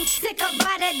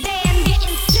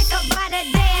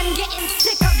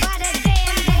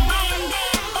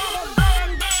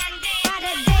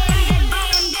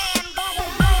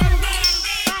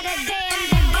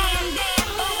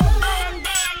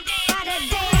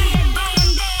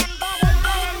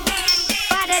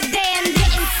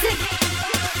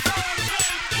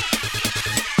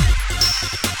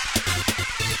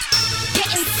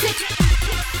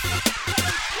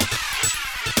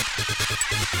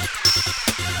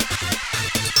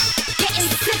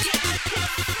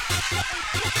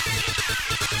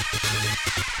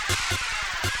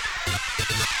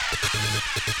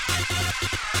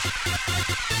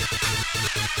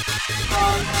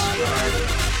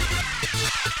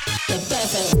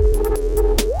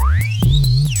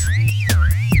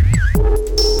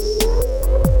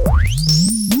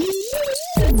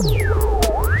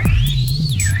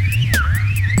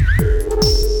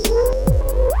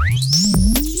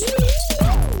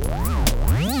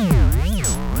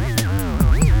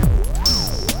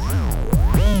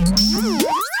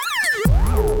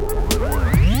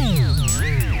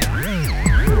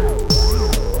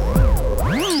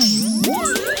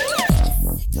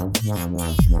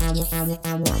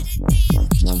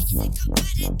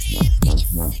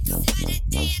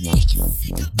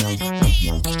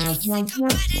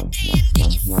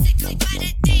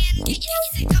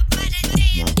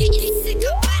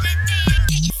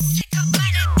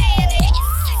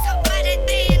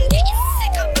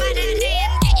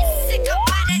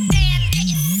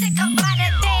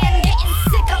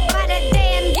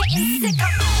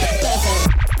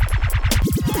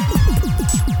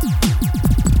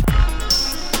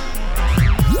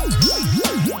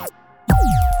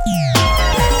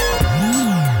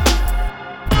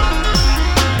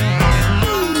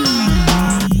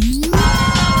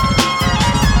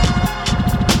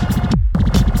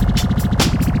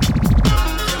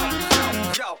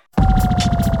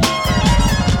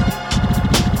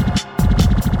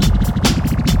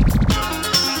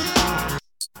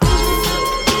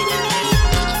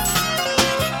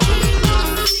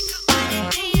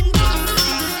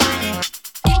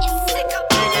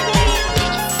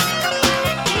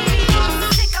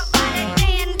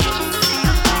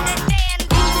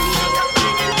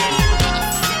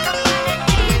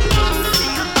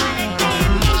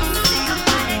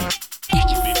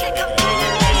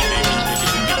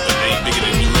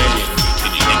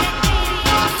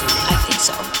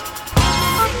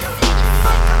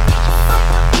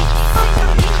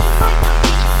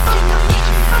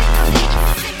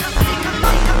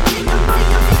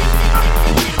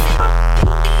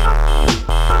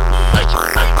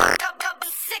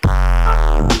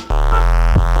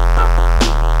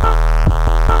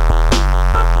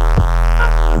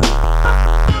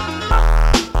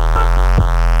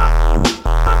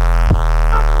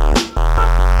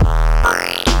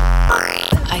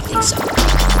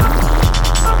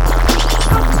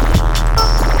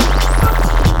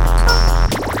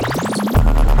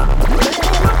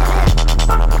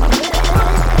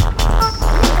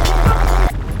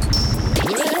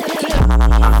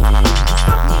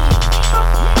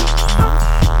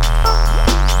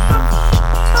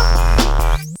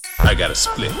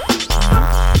 split.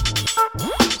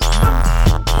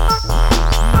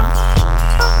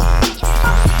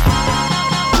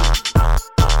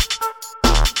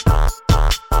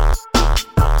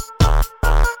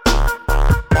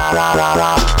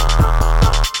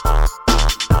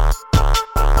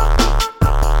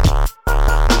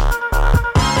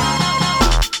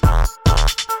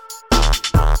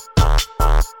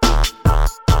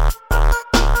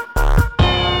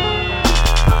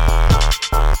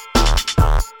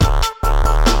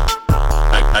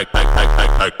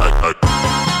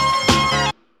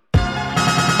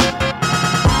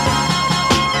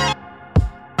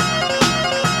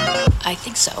 I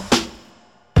think so.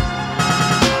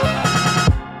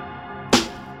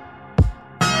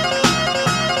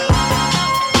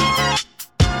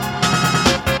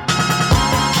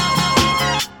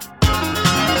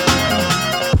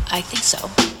 I think so.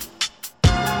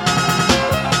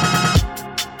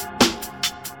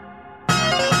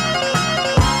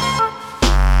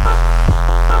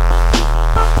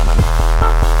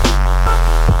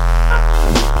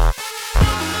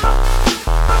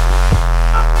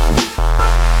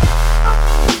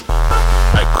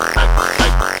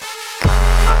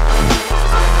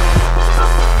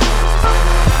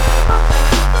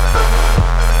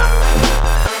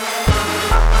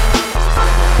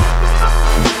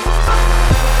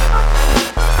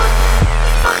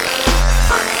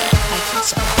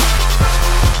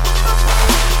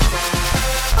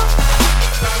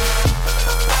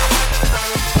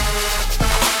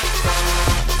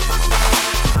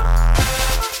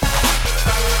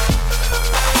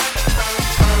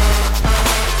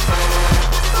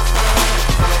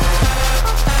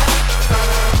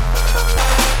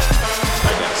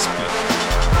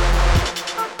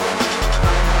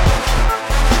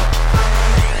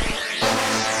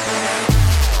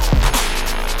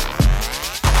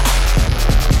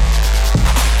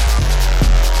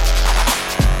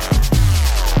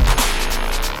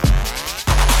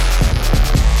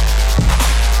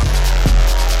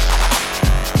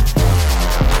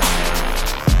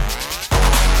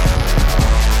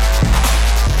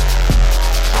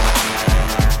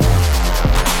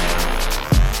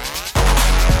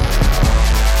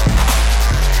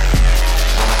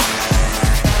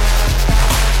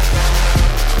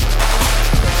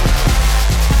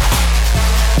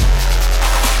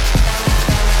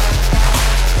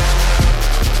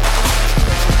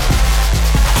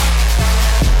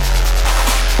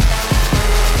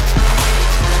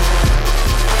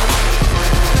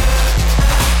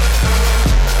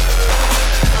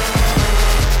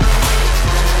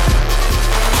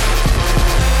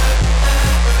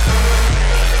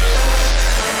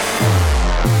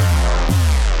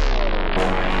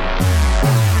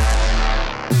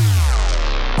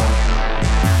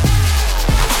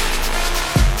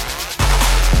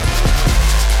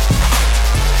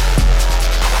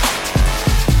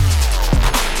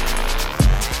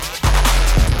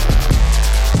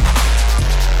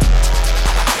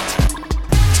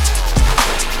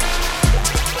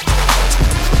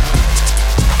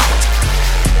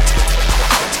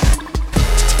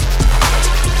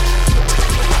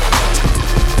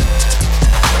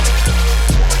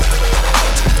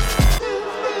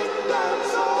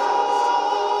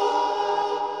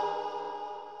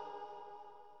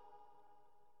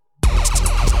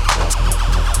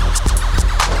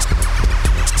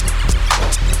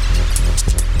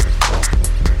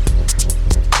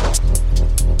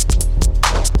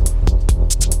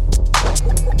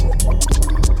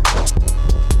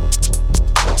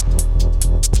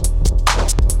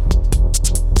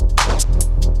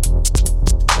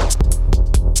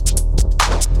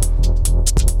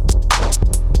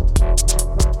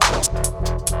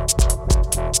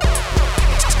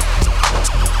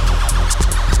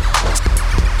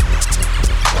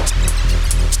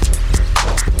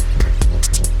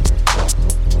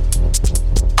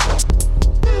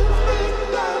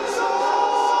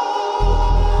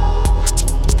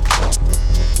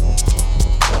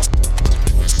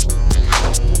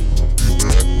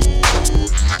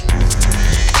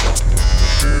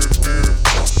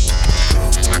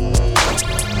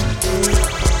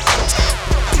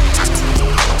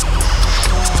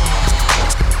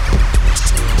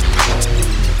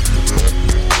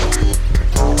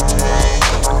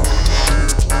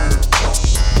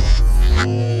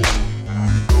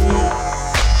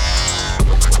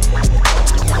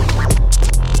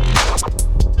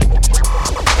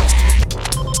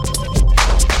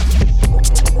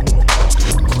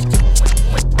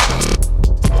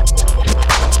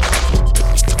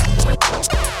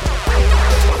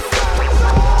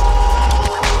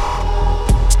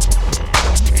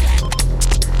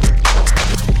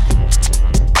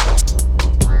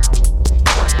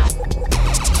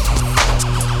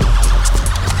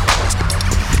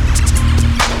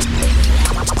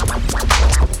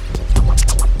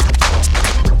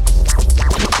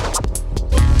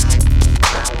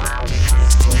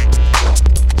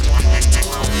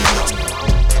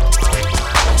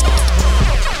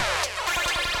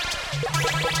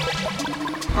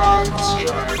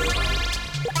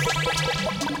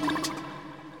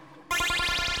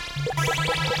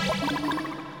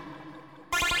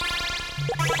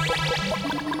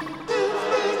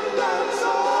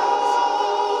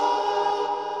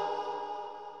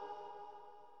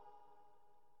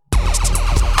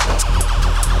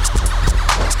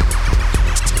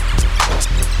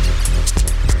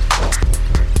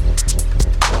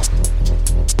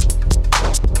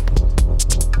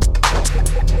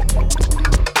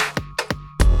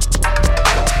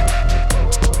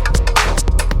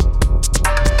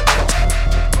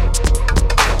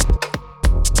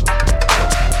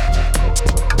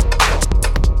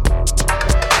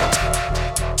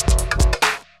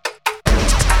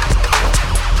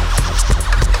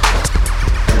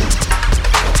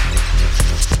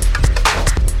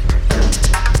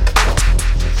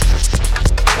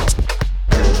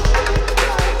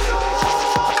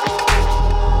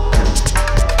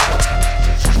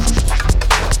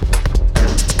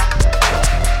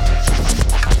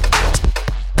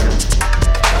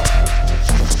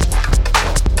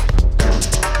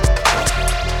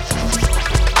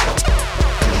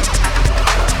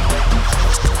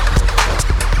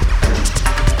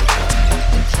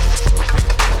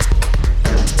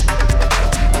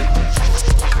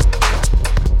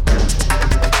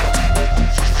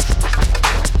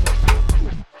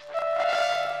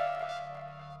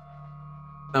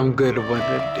 I'm good at what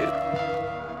I do.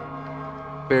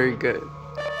 Very good.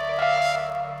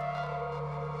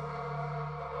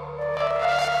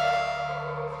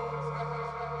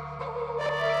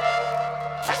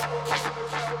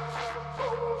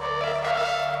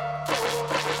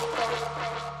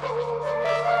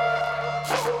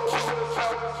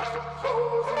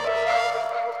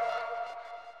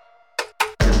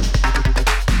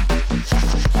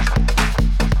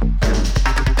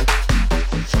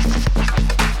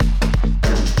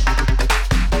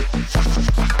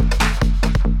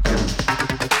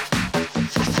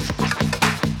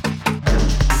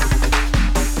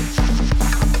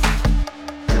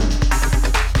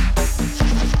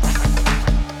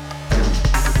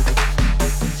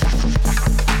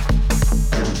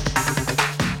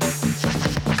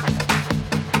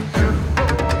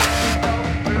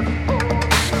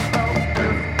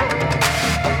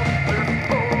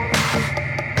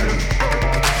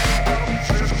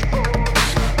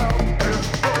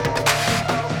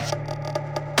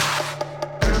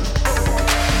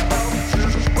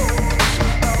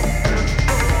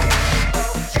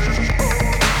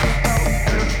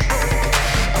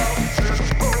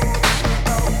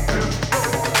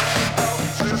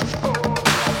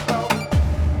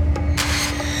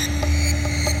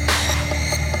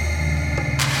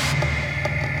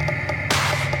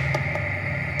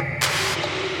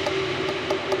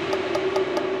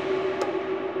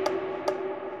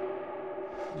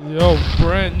 Yo,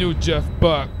 brand new Jeff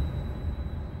Buck.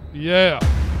 Yeah.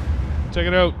 Check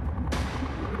it out.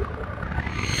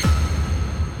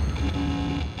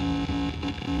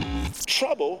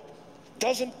 Trouble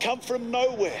doesn't come from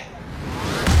nowhere.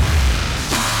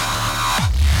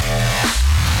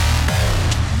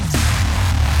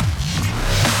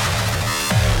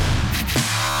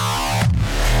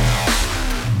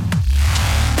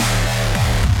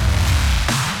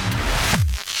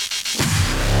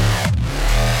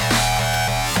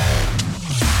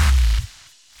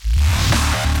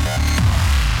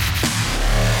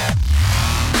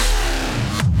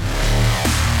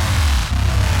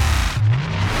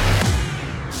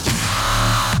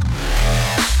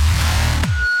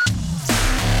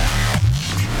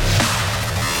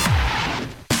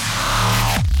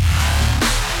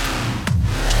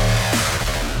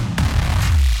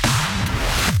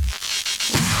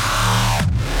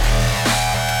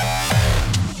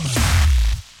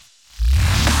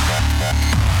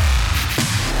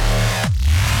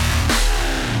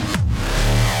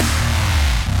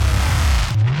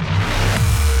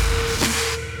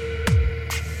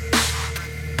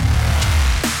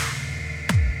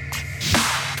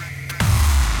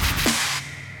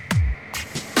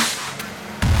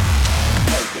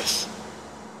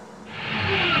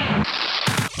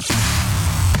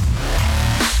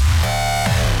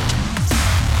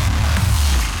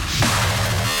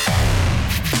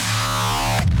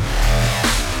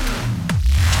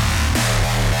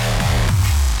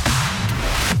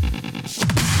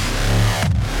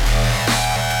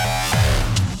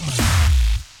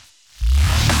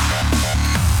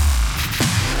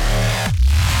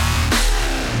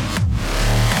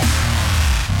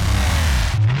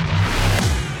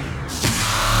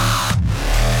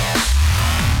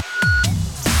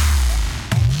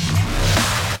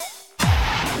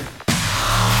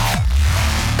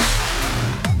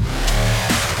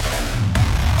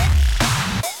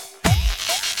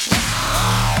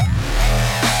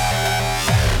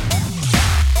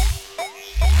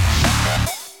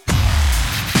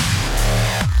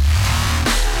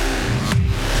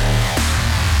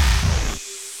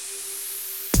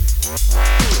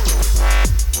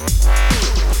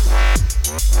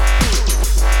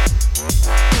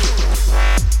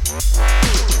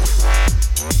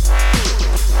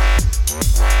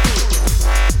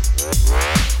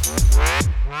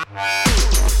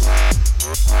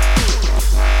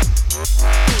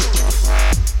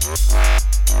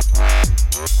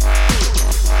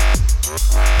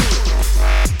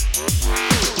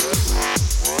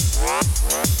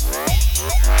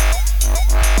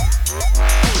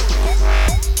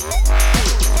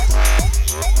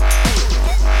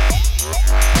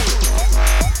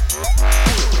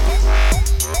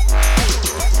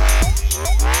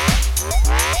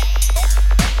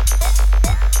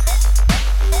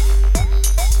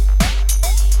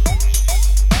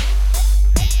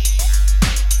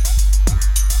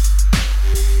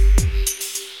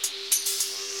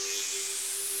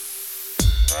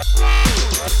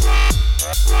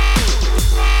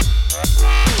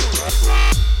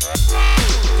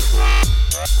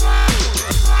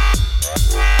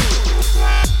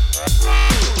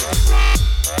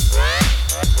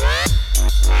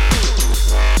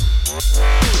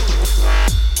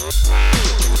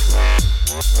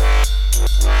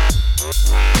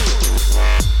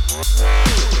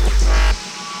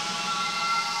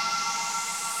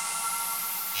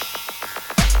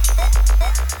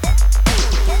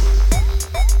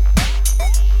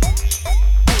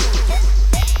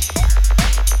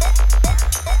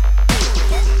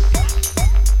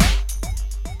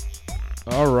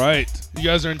 All right. You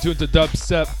guys are in tune to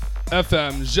Dubstep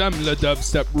FM. J'aime le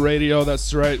Dubstep Radio.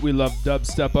 That's right. We love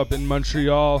dubstep up in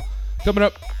Montreal. Coming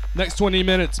up next 20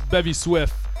 minutes, Bevy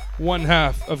Swift, one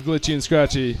half of Glitchy and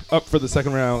Scratchy, up for the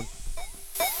second round.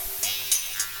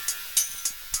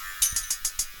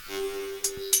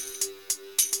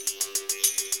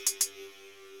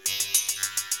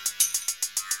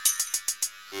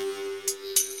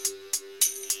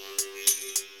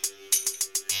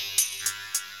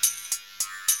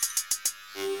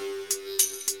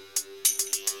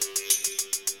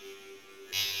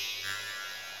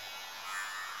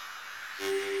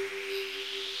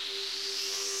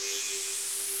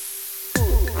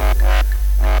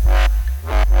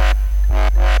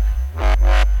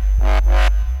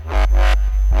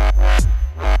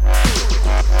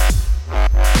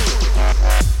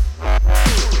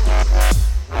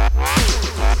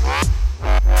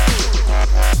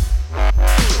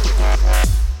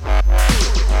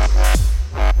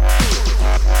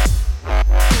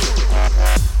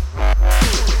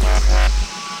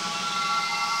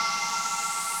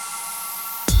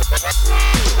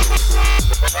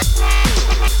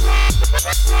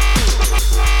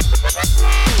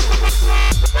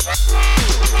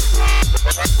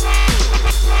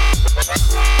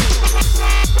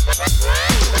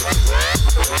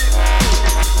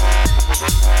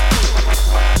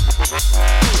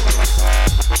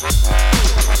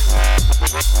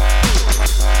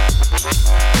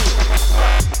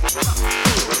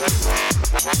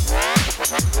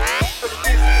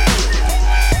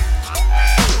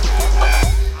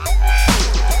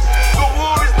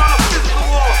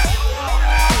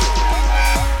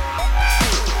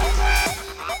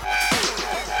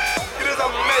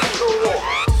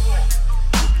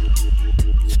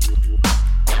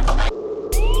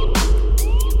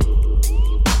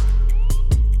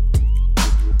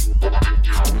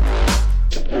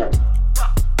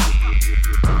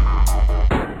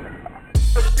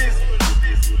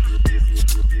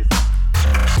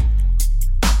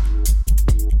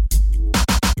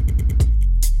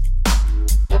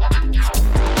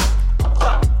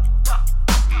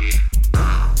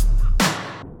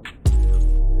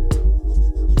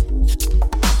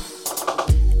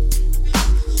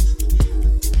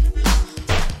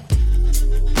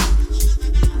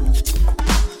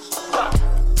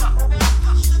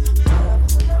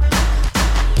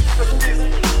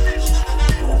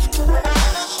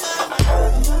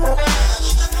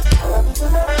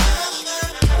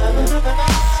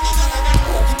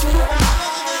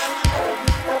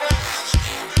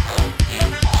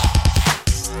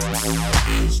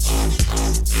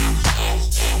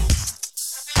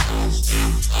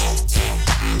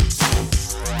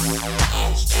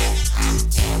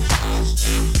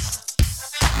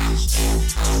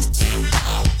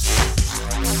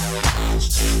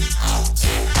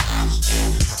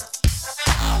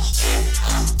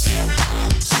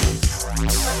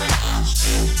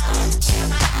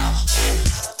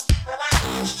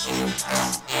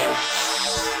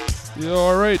 Yo,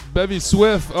 all right, Bevy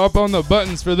Swift up on the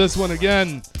buttons for this one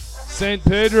again. St.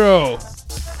 Pedro.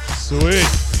 Sweet.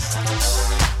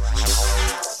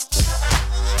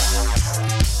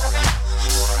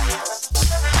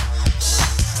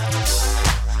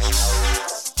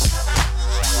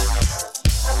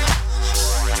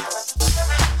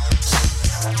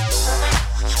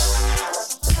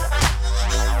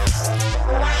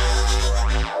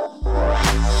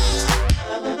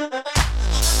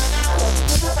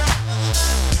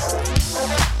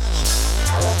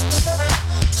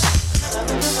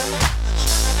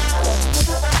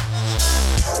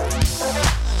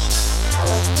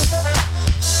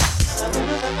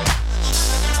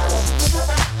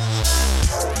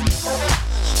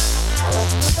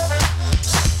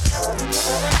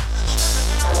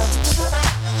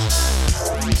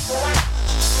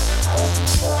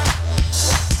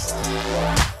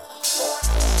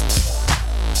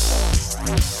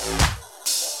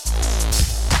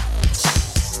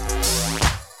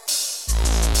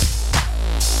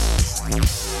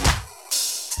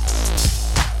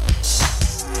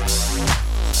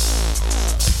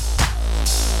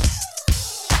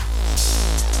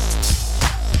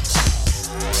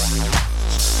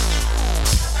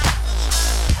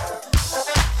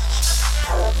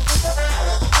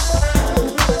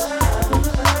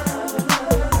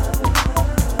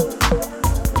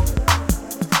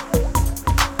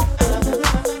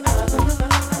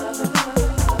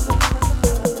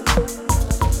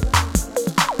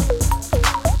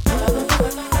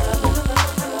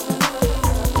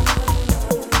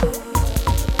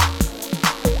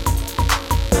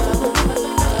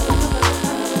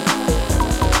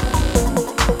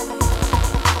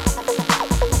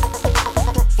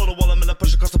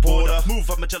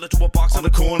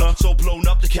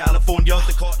 California.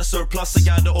 They caught the surplus, I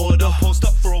got the order. Post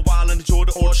up for a while and enjoy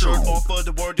the orchard. Offer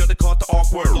the word, they caught the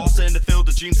awkward. Lost in the field,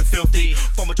 the jeans are filthy.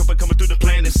 Farmer jumping coming through the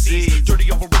planet seas. Dirty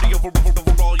over, ready over,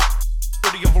 overall.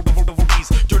 Dirty over, these.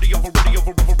 Dirty over, ready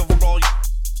over, overall.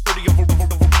 Dirty over,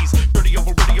 these. Dirty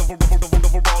over, ready over,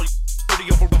 overall.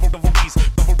 Dirty over,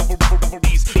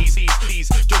 these. These.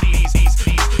 Dirty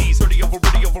these. Dirty over,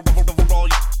 ready over,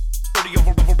 overall. Dirty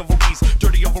over, these.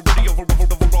 Dirty over, ready over,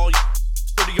 overall.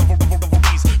 Dirty over,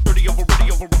 these. Dirty over,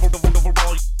 ready over,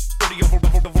 overall. Dirty over,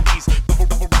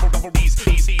 these.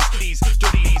 These. Dirty these.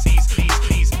 Dirty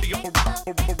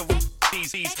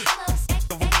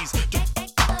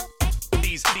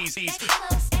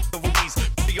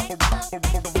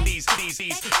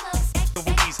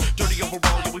over, these. Dirty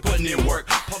overall, yeah, we putting in work.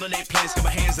 Pollinate plants, get my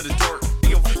hands in the dirt.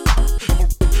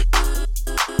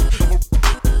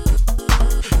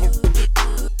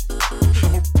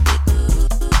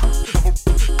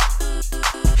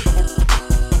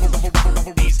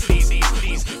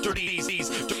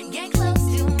 Get close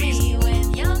to me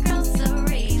with your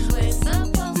groceries. We're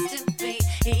supposed to be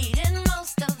eating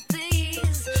most of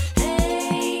these.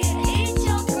 Hey, eat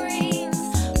your greens,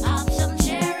 pop some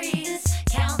cherries,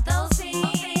 count those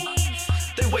beans.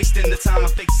 They wasting the time, I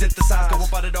fake synthesize. Go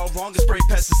about it all wrong and spray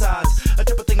pesticides. A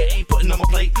type of thing I ain't putting on my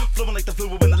plate. Flowing like the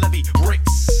fluid when the levee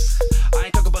breaks. I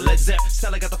ain't talking about Led Zepp.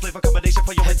 Style I got the flavor combination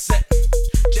for your headset.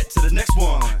 Jet to the next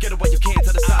one. Get away you can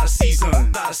to the side of season.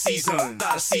 Out of season.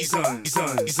 Out of season. Out of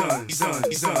season. Out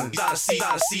of season. Out of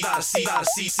season. Out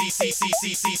of season.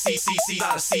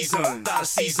 Out of season. Out of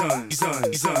season. Out of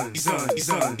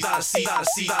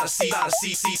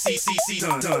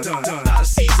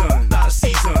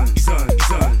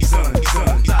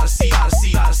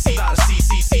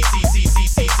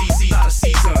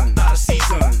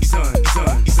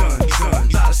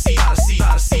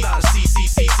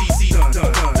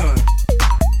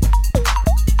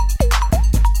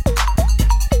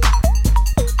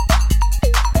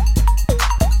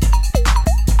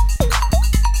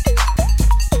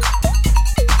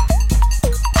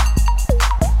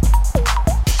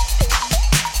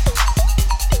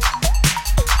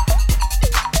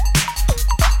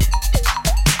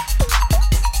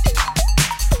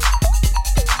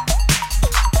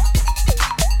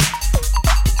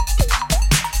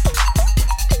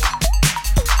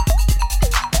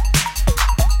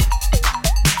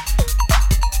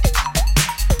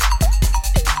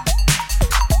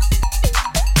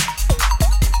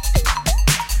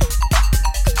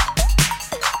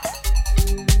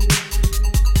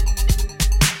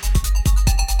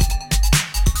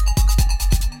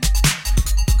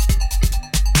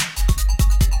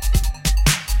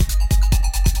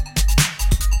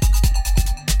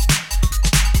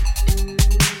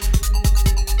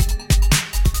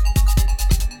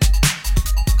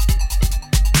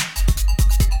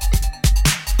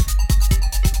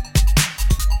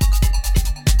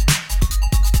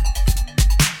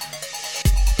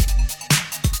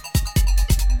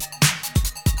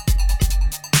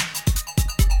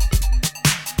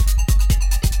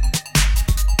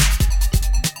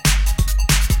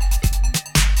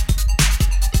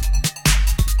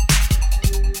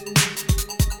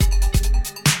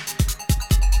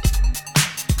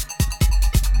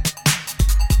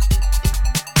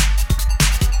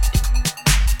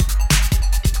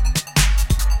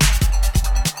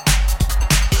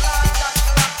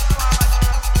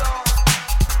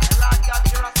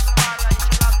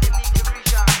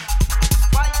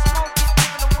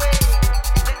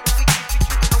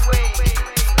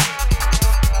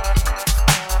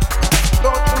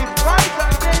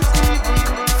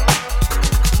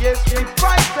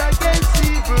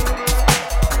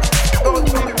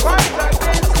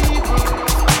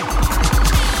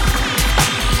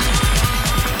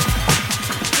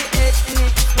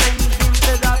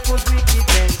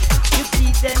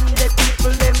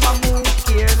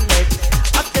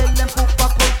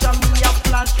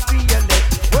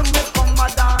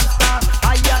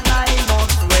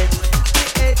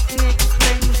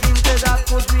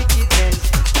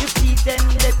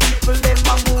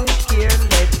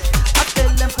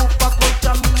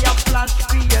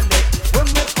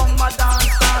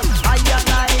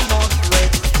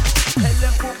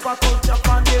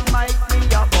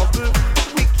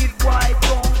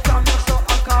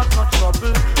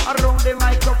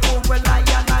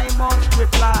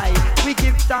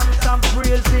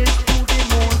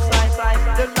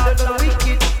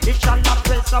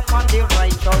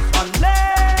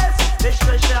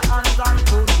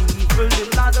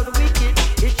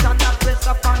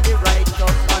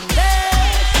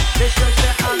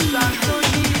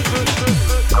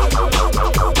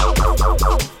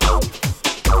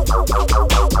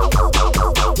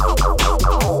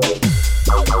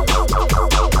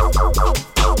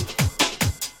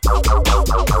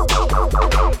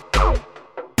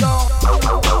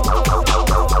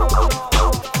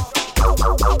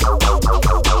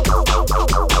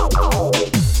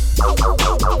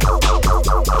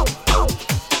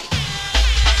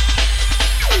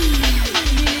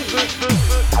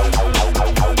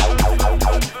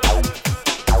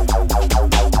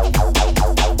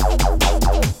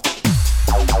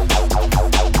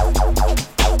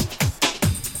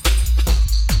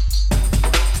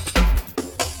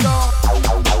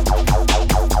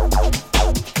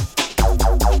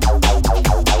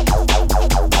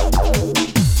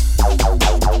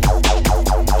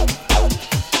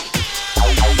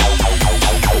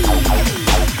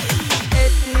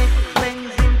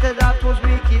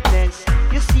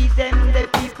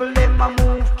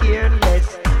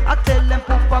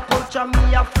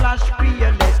a flash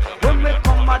fearless. When we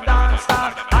come a dance,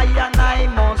 I and I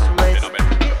must rest.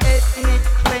 The ethnic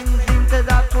cleansing, to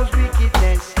that was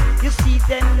wickedness. You see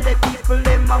them, the people,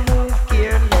 them a move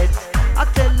careless. I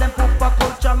tell them, Pupa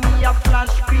culture, me a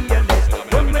flash fearless.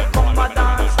 When we come a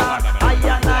dance, I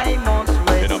and I must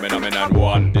rest. Phenomenon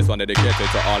one, this one dedicated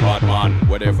to all bad man.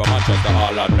 Whether you're from Manchester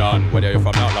or London, whether you're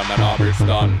from North London or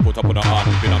Bristol, put up on the hand.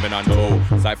 Phenomenon two,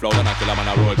 Cyflow and I kill 'em on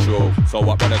a road show. So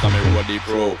what brothers on me road deep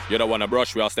pro? You don't wanna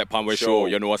brush, we all step on we show.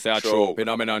 You know what's that true?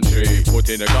 Phenomenon three, put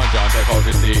in the ganja and take out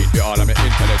the seed. We all of me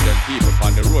intelligent people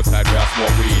on the roadside we all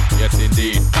smoke weed. Yes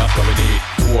indeed, that's what we need.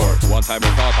 Four, one time we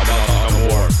talk, I'm not talking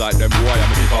more. Side them boy,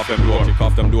 I'm kick off them door. Kick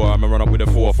off them door, I'ma run up with the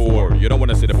 4-4. You don't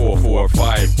wanna see the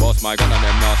 4-4-5. Bust my gun and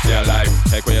them not stay alive.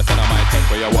 Take where your son, I might take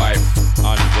for your wife.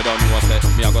 And you don't know what's that,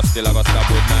 me I go still, I go stab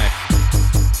with knife.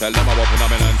 Tell them about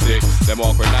Phenomenon 6. Them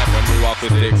walk with knife when we walk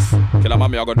with sticks. Kill a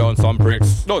mommy, I go down some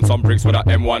bricks. Down some bricks with a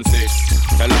M16.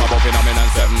 Tell them about Phenomenon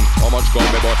 7. How much gun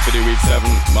we bought for the week 7?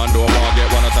 Man don't want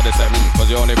get 1 out of the 7, cause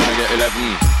you only gonna get 11.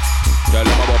 Tell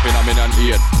them about Phenomenon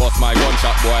 8. Bust my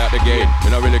gunshot boy at the gate.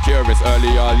 We don't really care if it's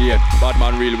early or late. Bad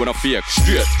man real when I fake.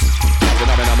 Straight.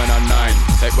 Phenomenon 9.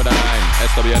 Tech with a 9.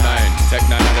 SW9. Tech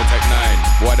 9 and the Tech 9.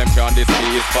 Boy them can't this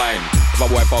me is fine. If a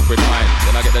boy fuck with mine,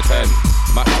 then I get the 10.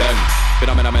 Mac 10.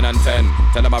 Phenomenon 10.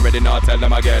 Tell them already now, tell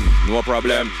them again. No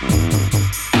problem.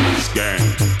 Skeng.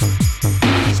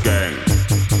 Skeng.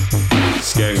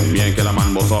 Skeng. Me and Killer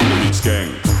Man boss off the big skeng.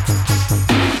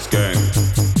 Skeng.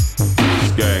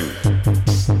 Skeng.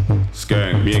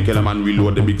 Skeng. Me and Killer Man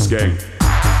reload the big skeng.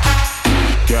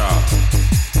 Car.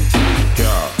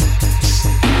 Car.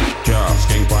 Car.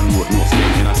 Skeng pan road, no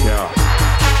skeng in a car.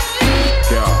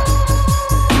 Car.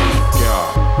 Car.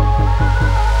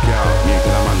 Car. Me and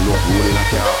Killer Man load in a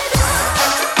car.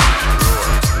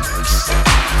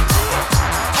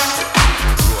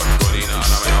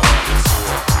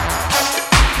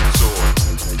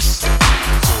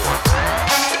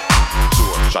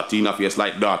 Shot in a face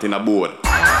like dart in a board.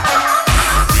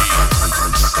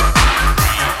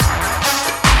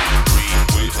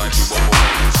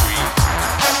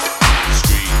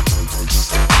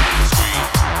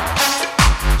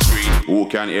 Who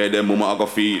can hear them mama I go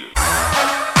feel?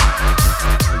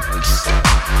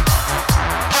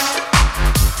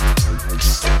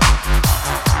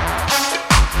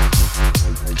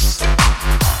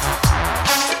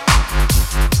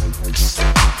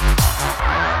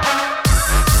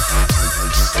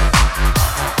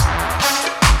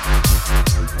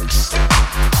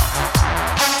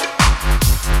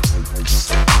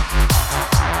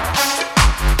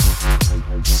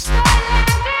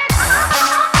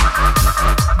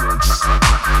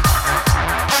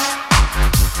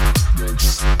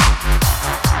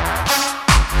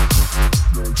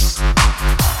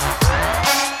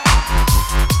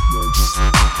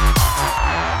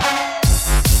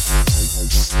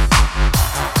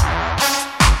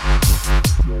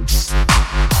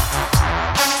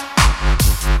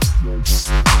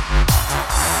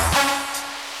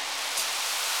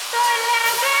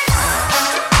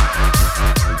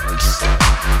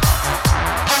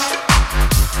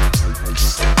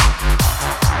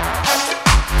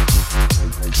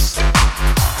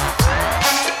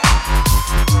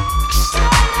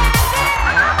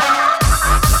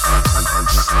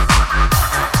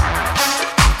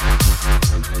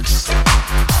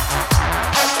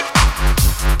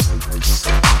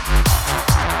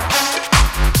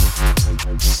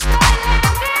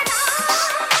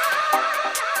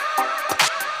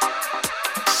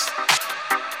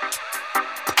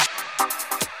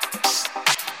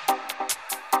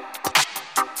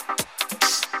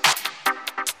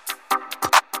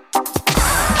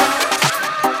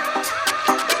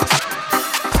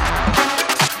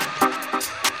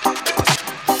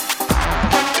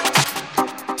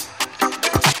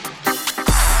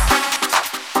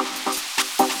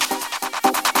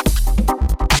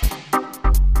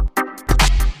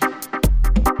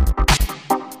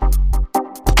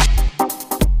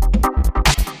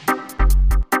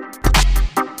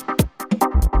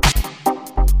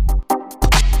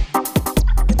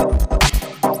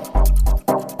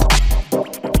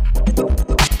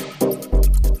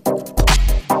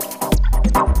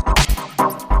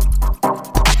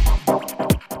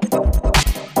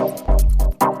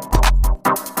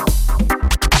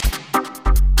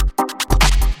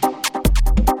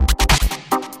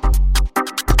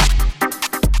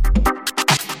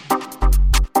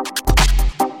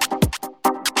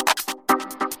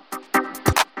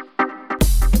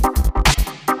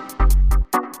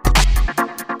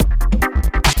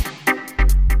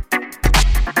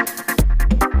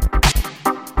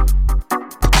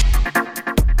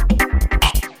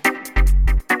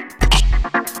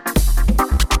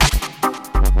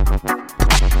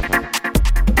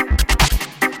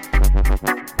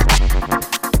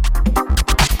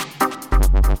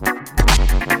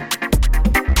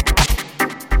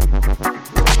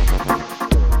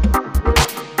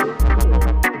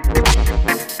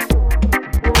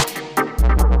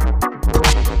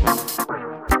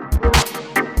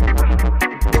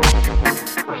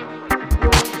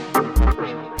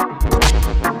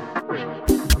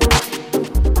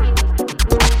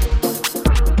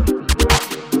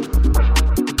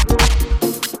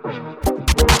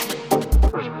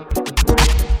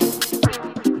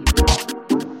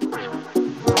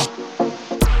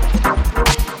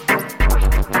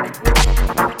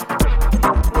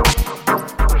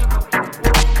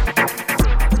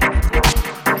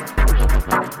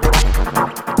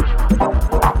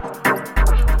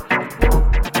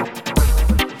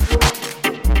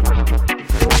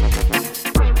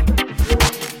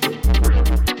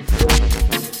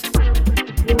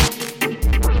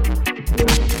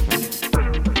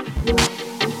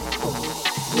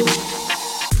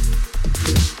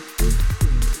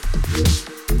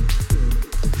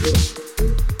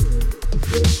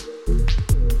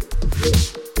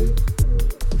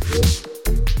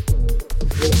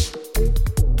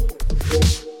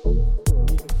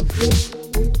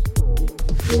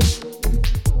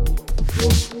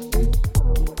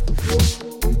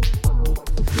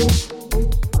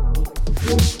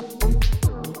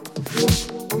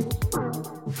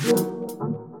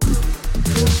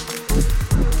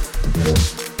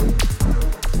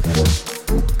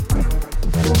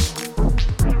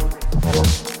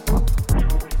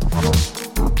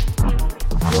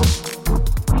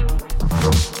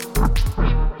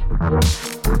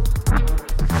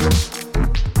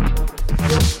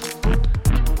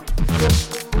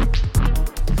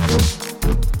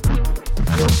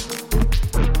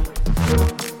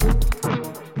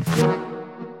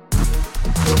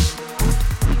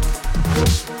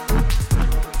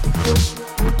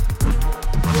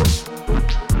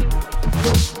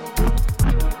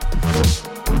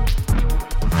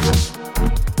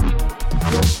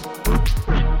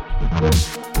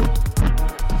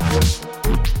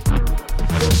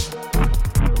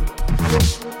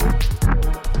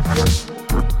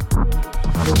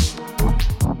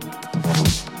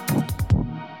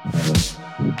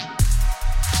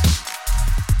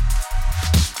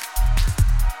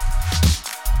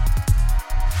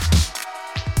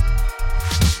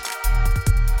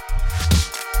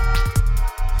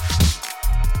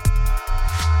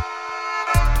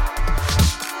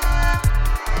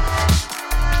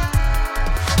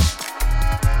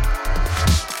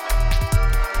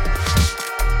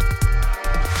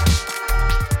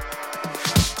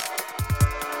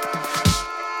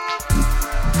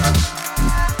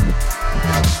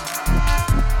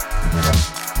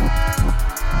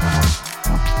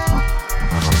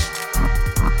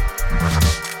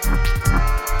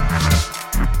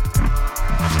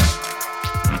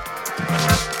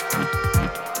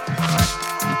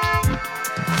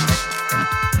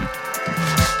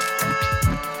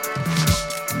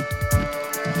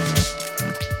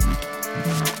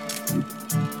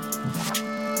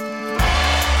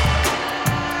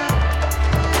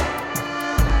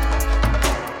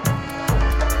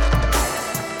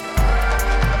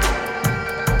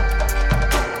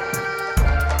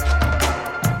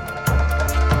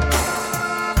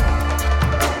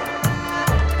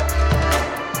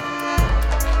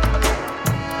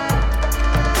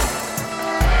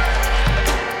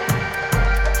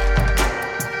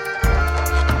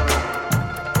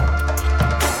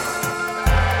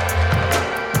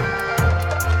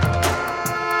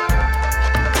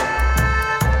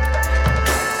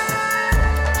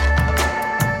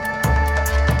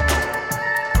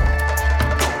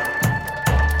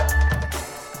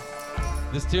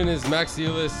 This tune is Max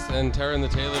Eulis and Taryn the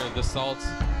Taylor, The Salt,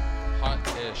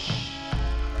 Hot-ish.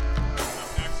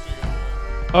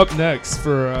 Up next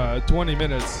for 20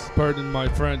 minutes, pardon my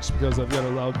French because I've got a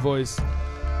loud voice.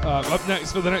 Up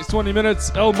next for the next 20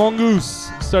 minutes, El Mongoose,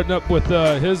 starting up with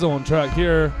his own track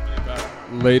here.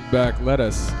 Laid Back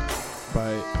Lettuce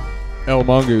by El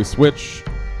Mongoose, which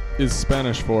is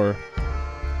Spanish for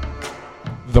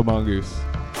the mongoose.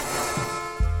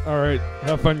 All right,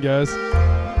 have fun, guys.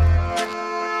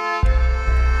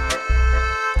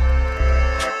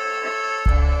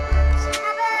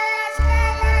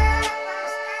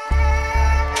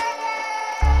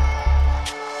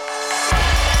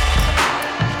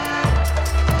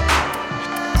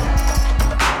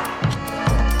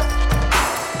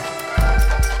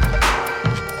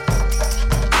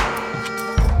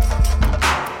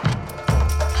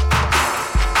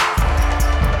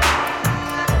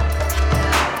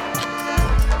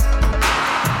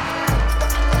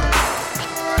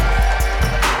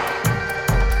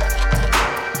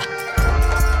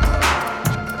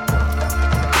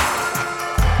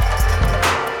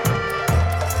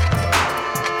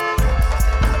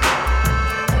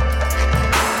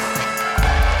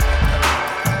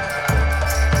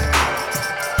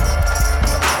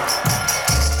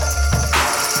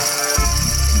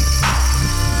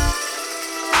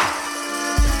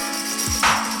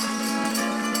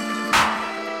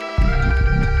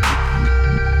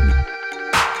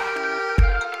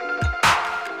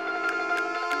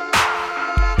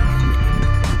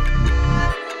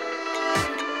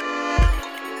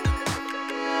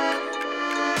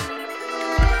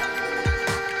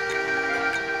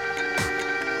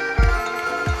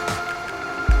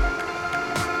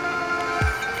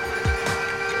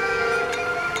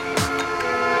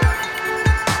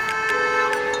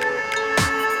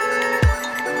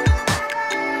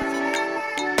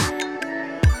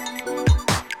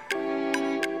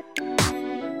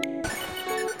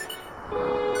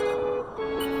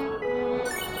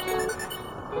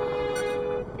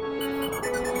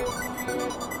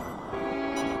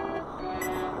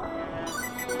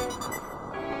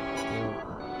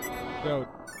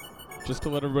 just to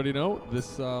let everybody know,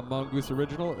 this Mongoose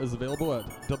original is available at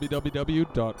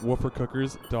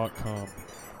www.woofercookers.com.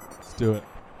 Let's do it.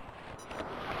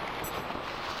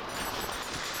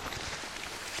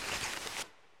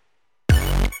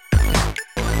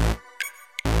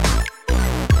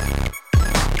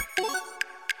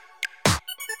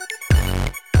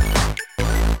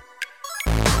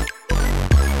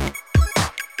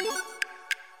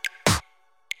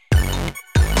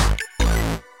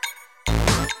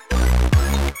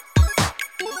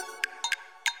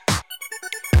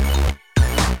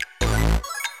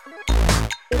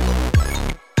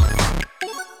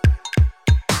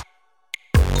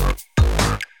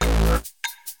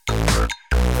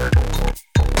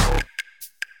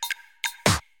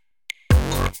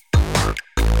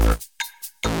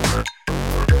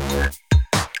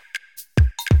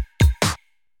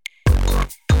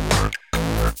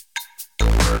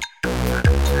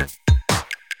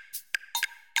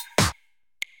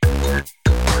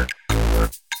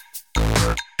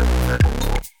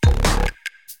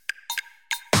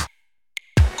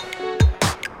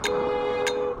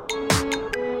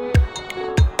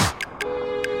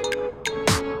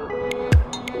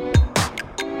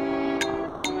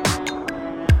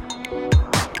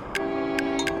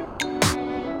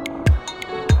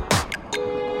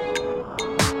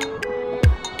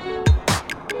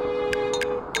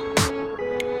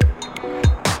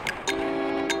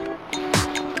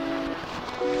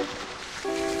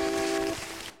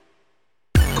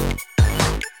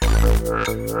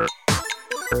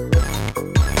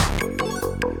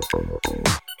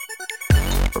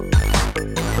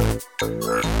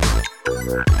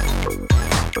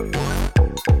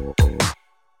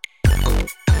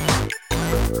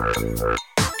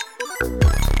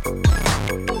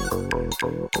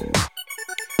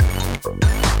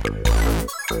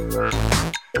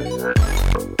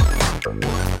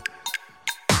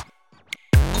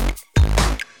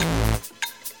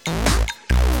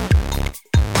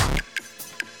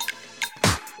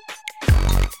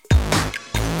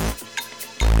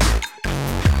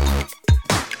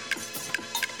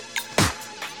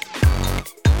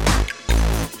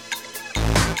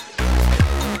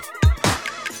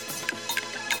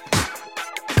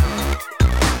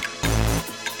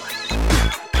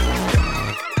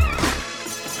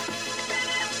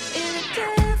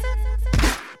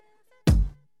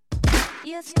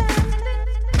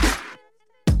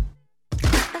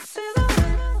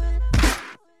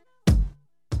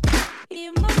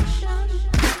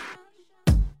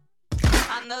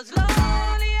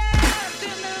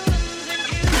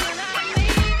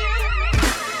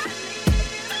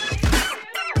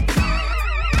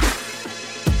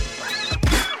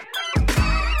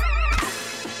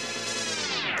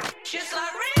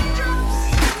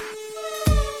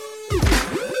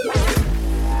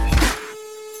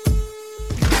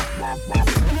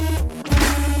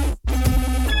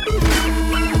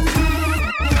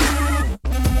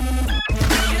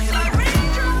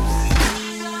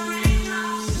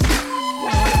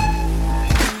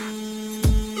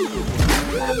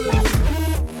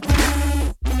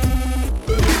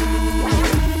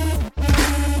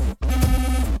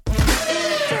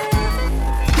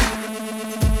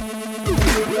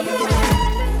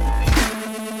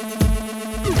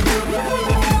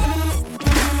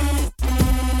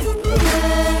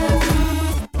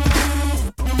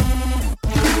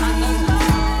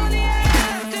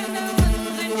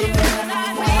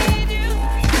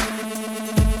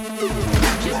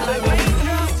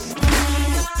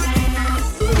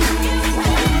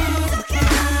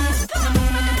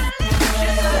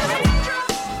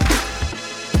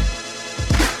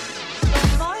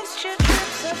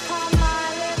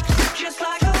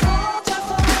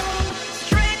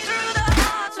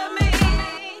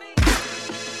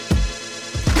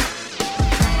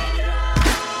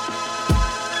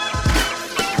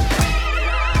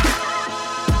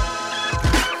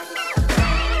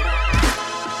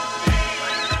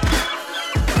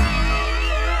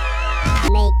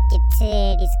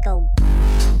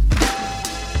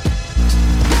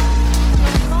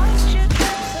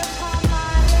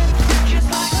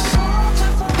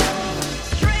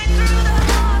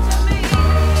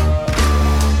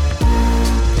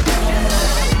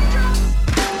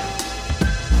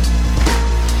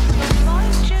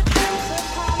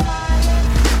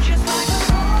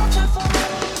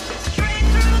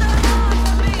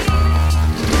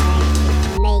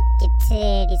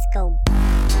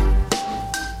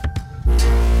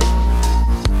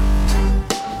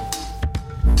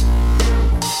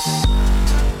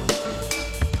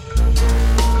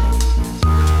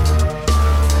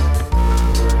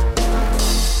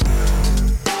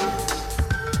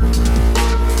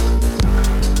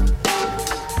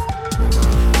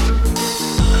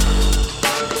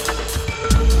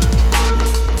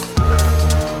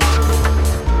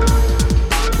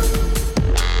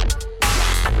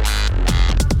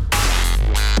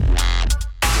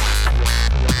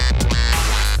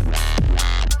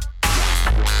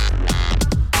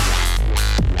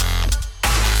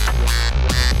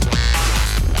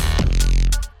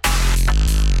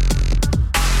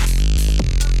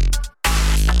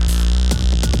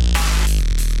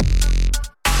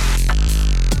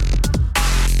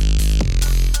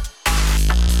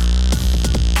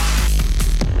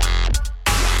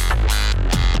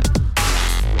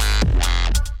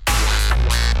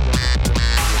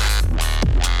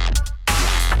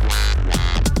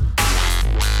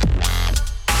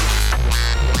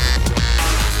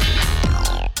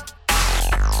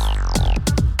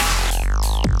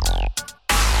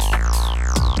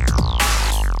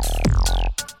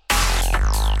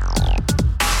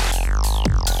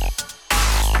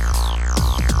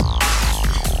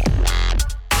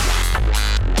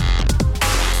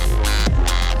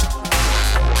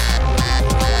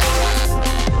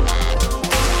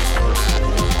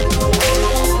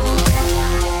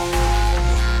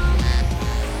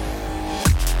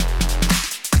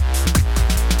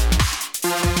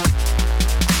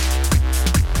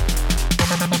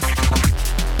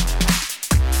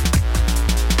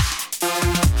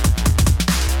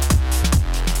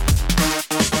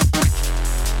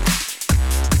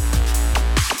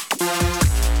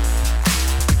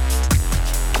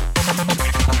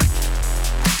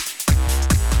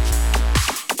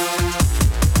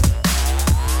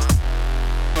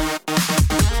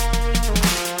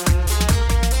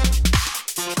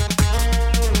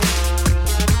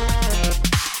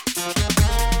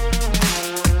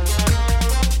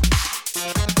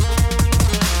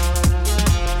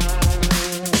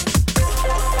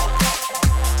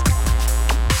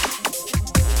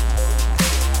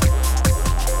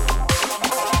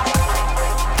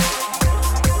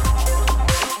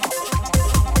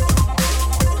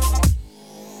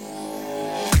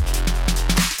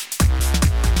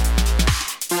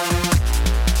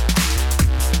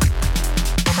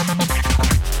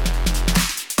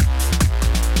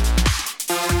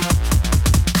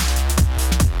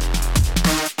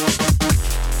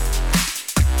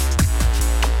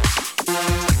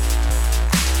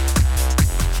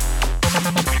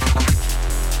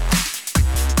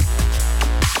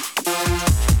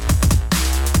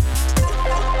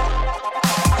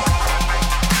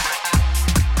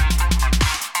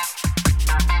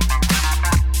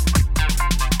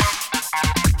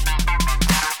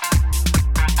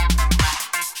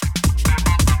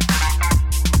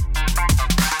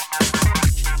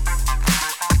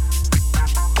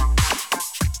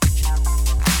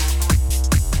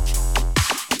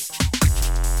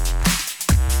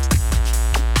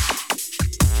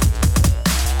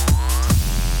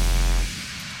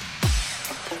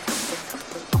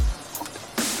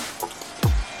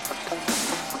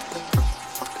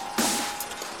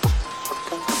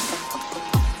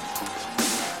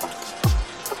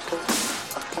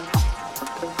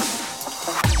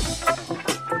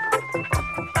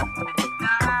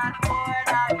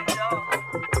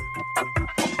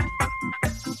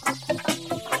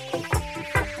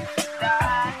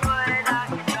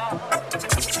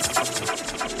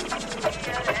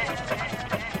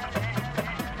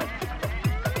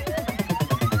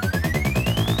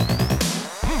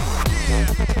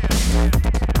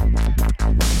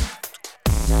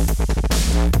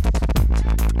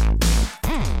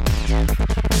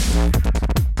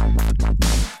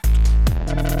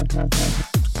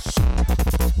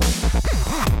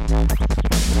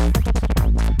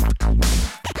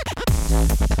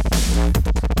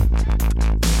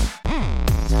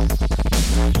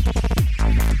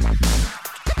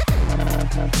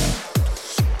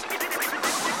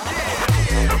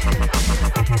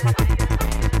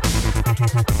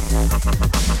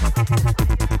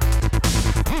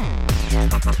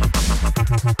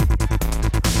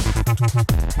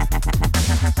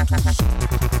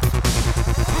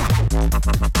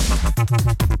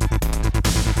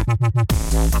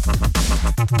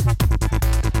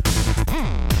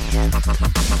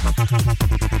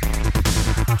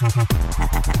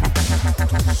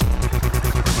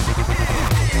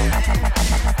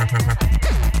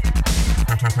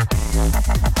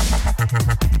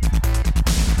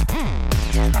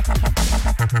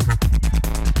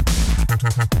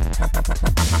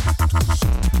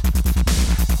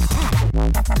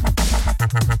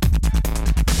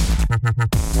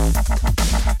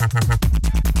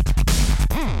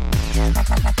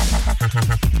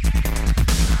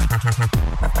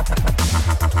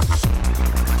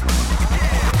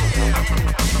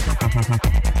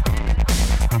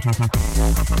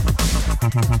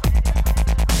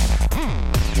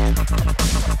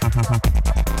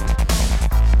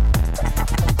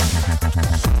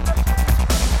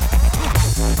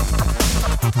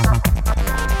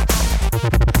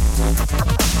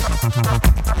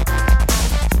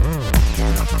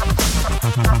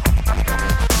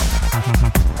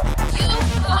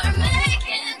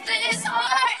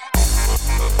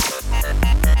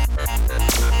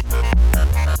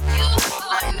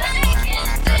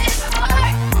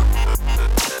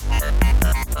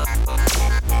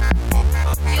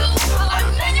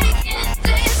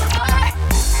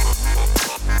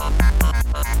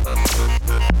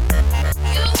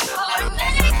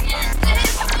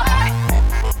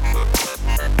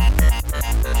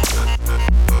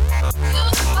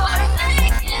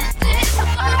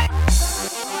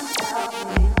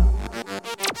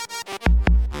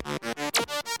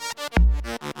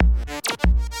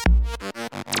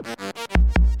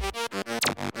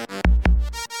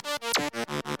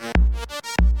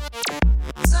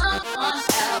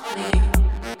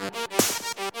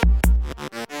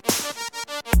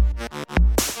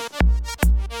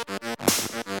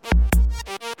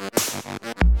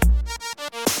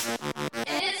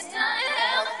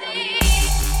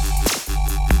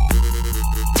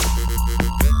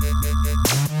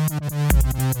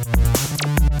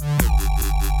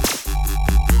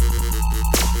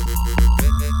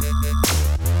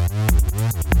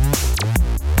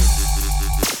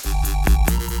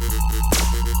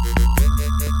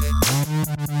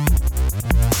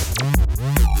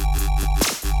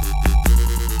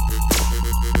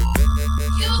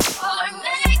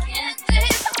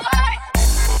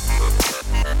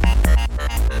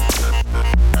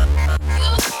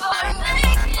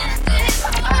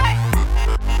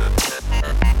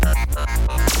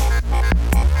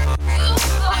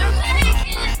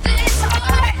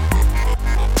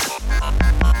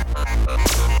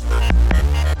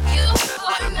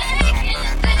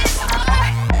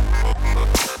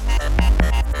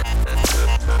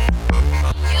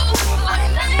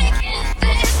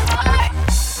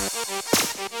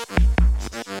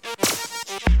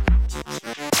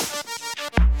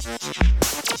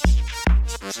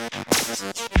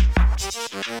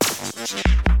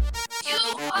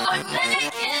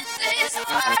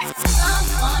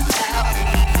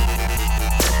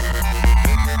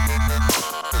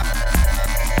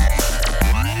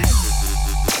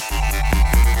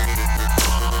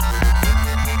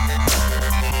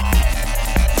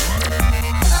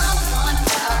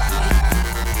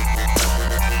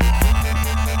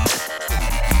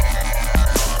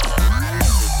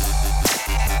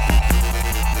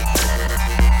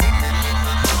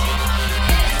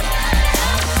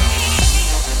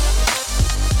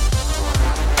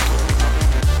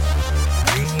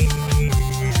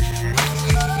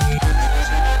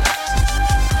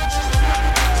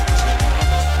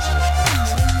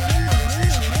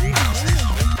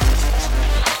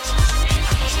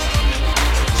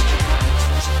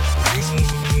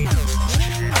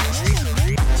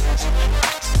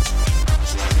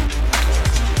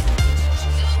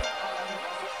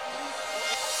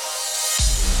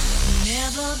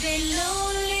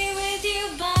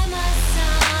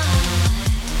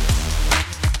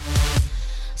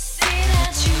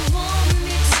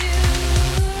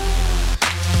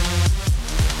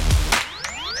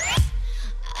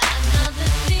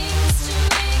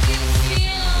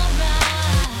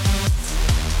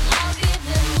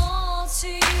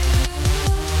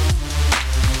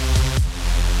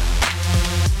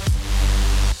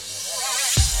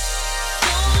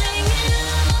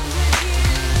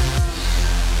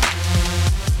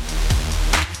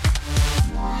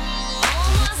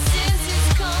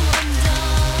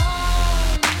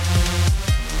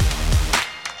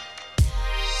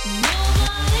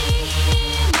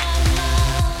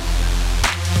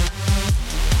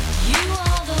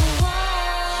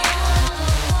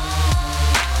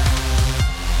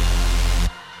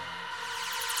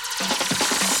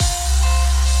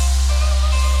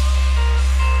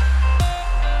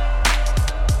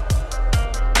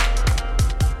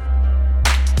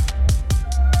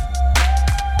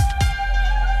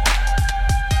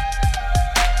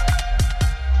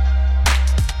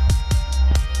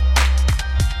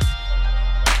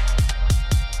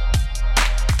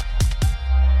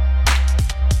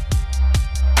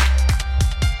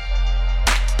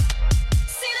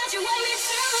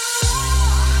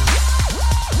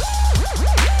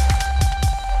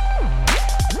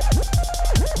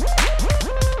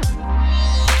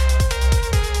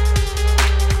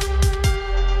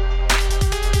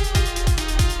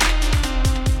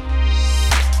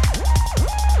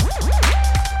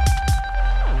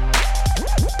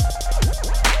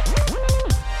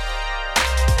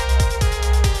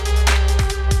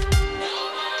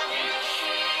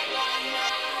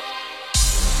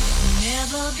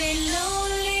 I'll be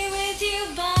lonely with you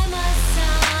by my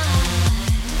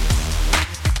side.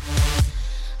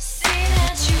 Say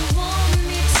that you want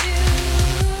me to.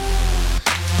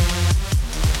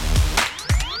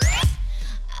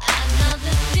 I've got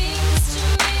the things to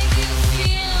make you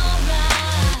feel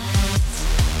alright.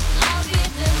 I'll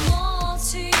give them all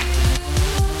to you.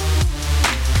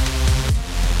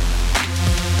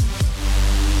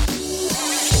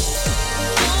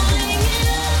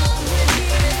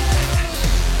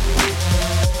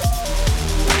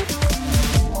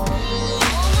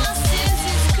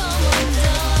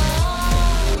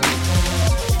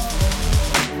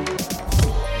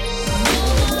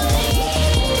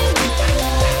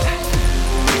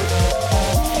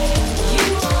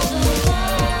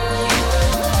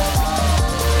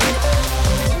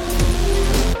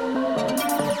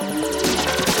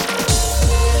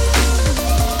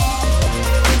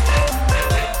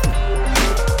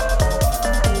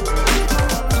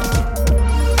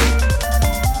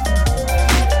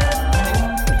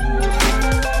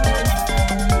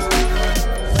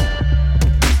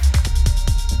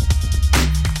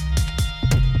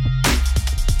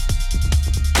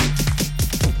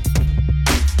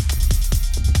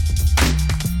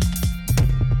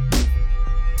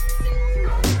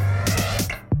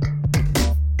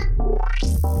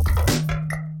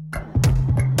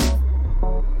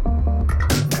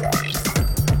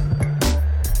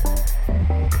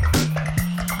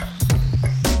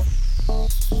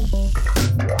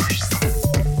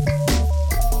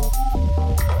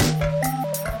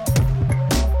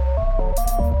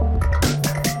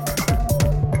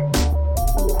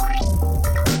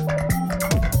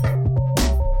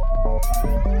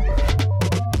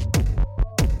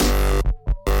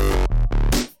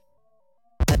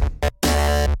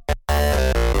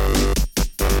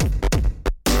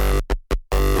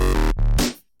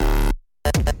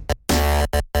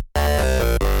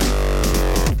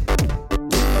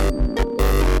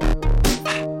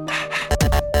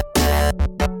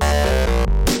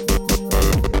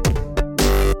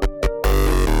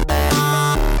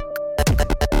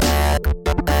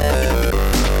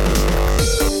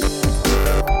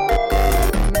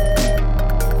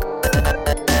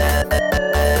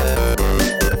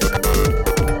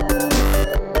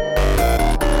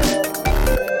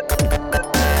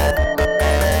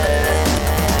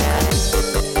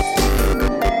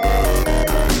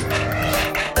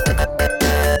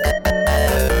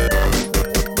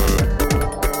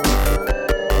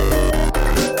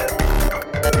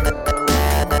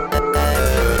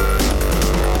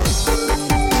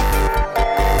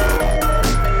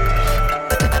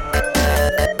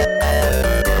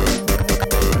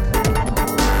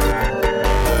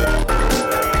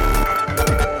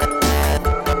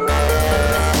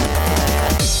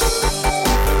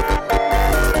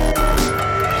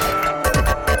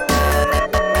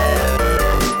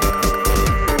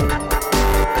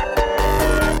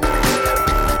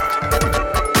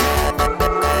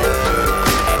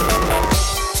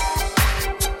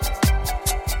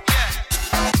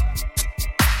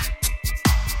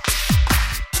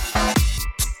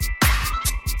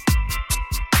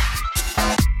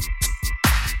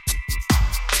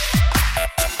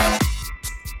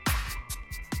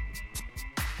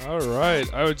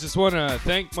 I would just want to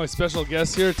thank my special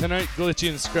guests here tonight, Glitchy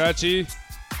and Scratchy,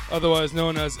 otherwise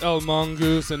known as El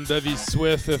Mongoose and Bevy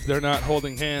Swift if they're not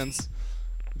holding hands.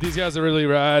 These guys are really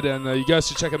rad, and you guys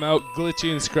should check them out,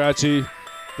 Glitchy and Scratchy.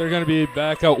 They're going to be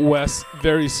back out west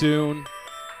very soon.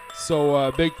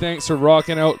 So big thanks for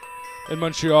rocking out in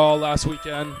Montreal last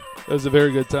weekend. It was a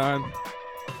very good time.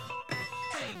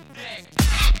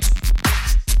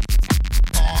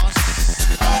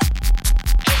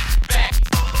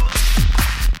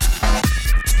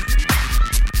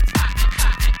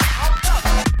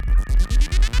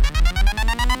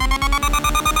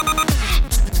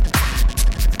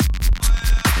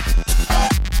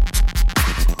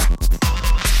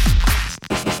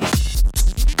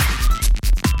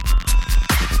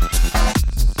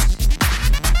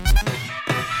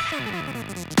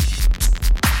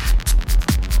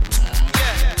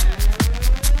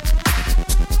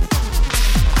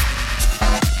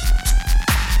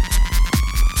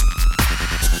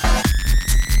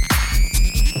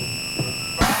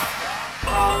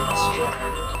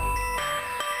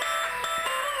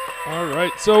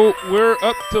 So we're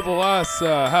up to the last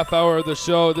half hour of the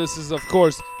show. This is, of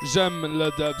course, J'aime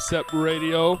le Dubstep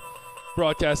Radio,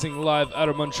 broadcasting live out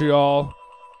of Montreal.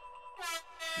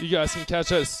 You guys can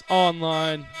catch us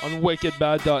online on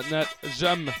wickedbad.net,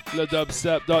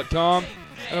 j'aimeledubstep.com,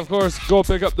 and of course, go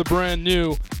pick up the brand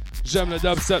new J'aime le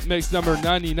Dubstep mix number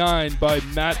 99 by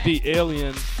Matt the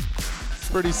Alien.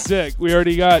 pretty sick. We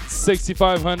already got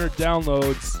 6,500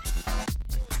 downloads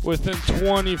within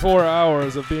 24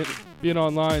 hours of being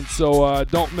online, so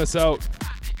don't miss out.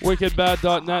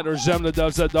 wickedbad.net or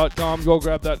gemledubstep.com. Go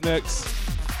grab that mix.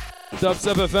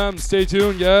 Dubstep FM, stay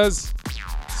tuned, guys.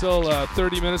 Still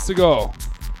 30 minutes to go.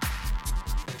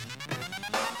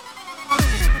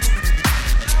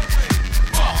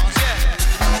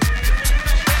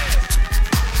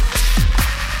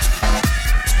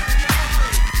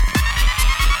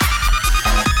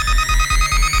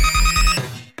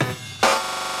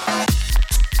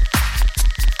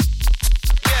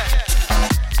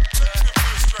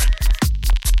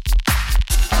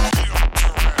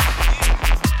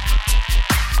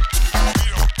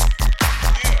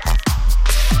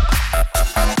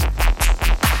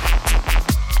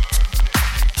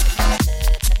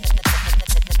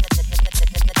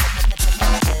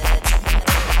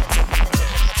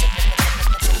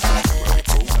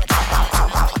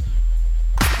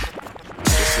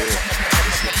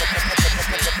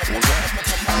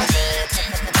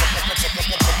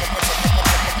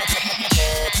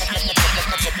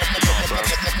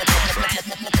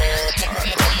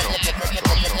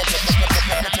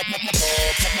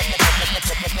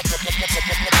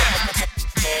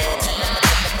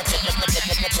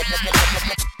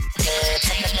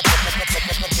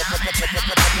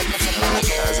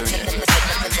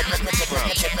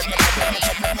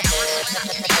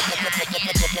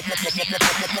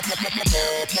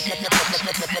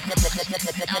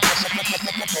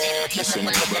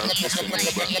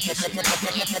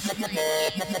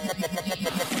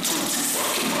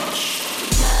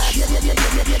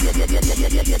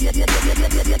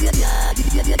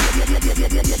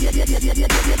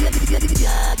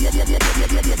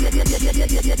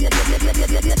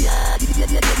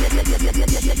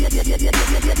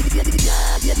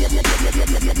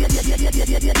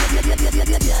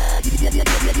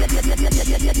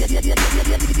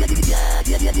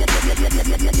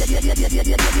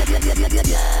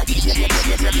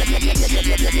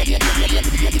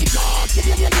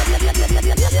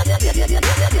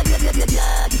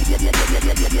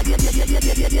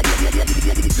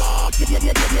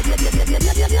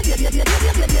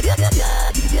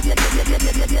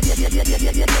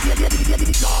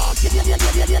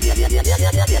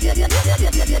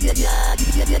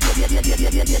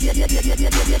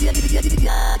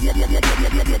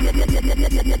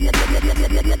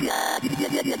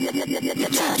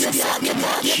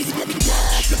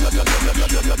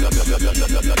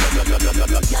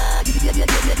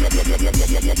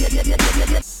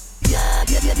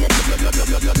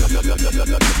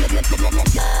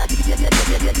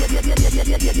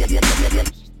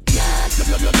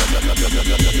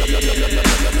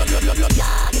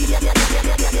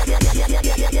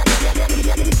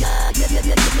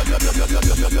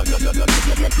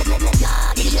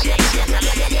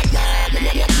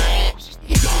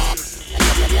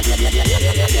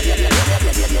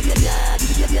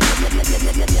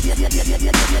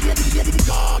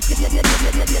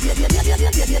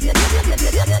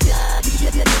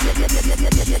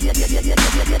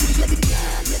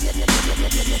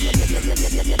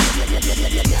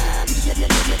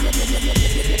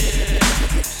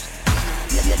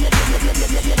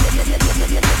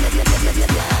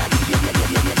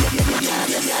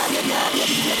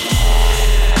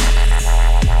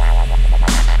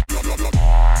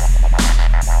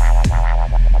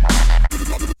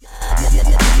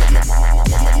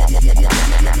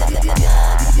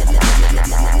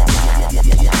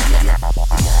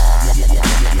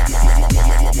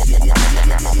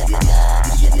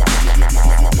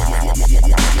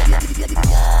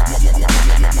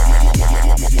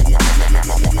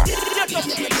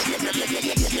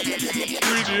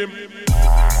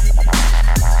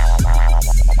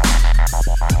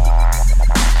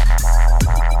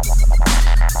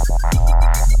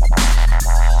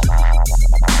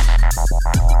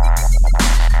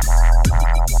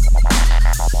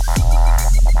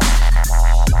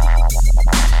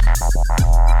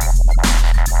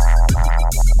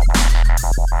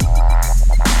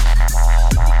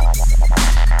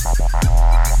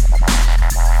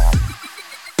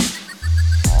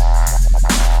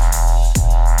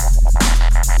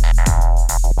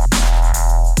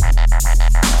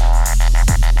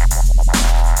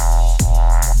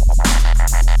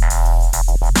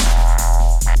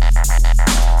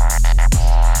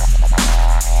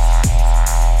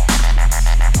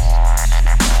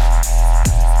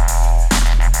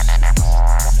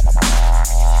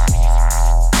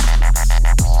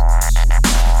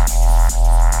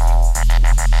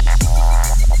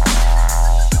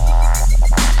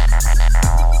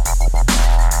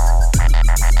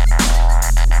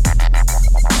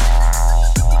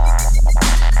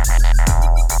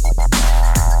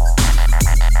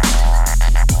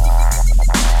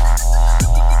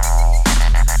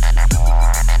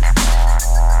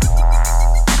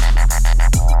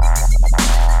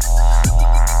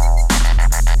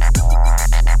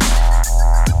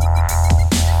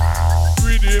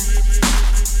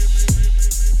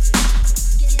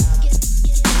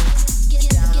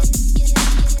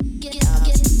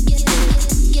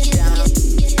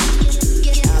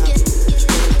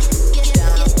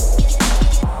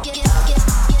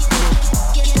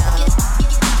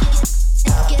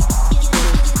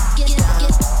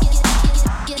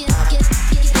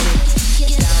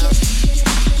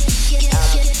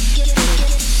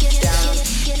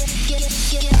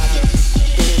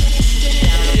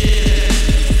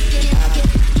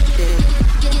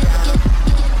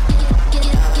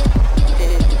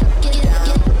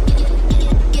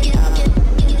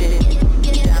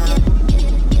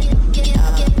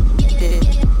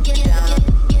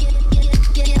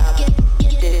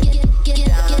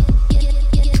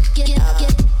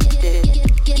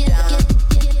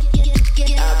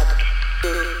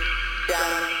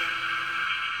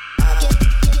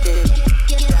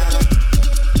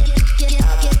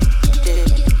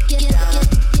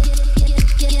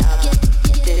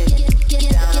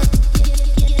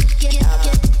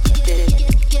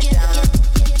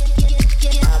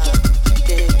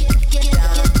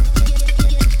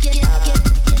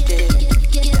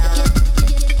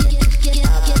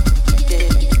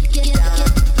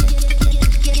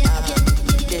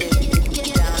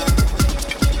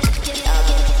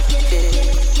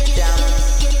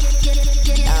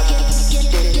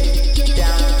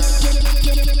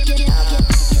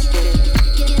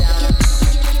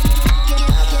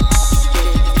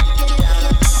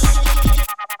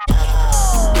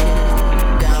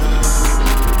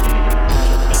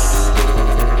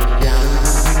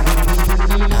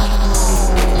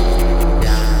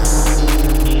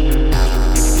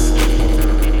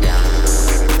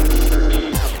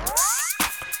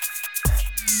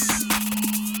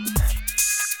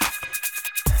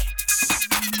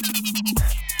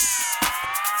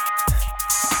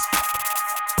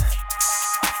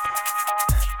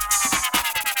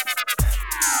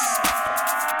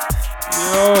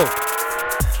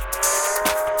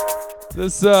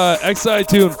 This XI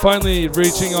tune finally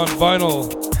reaching on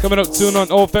vinyl. Coming out soon on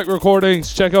OFEC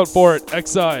Recordings. Check out for it.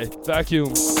 XI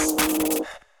Vacuum.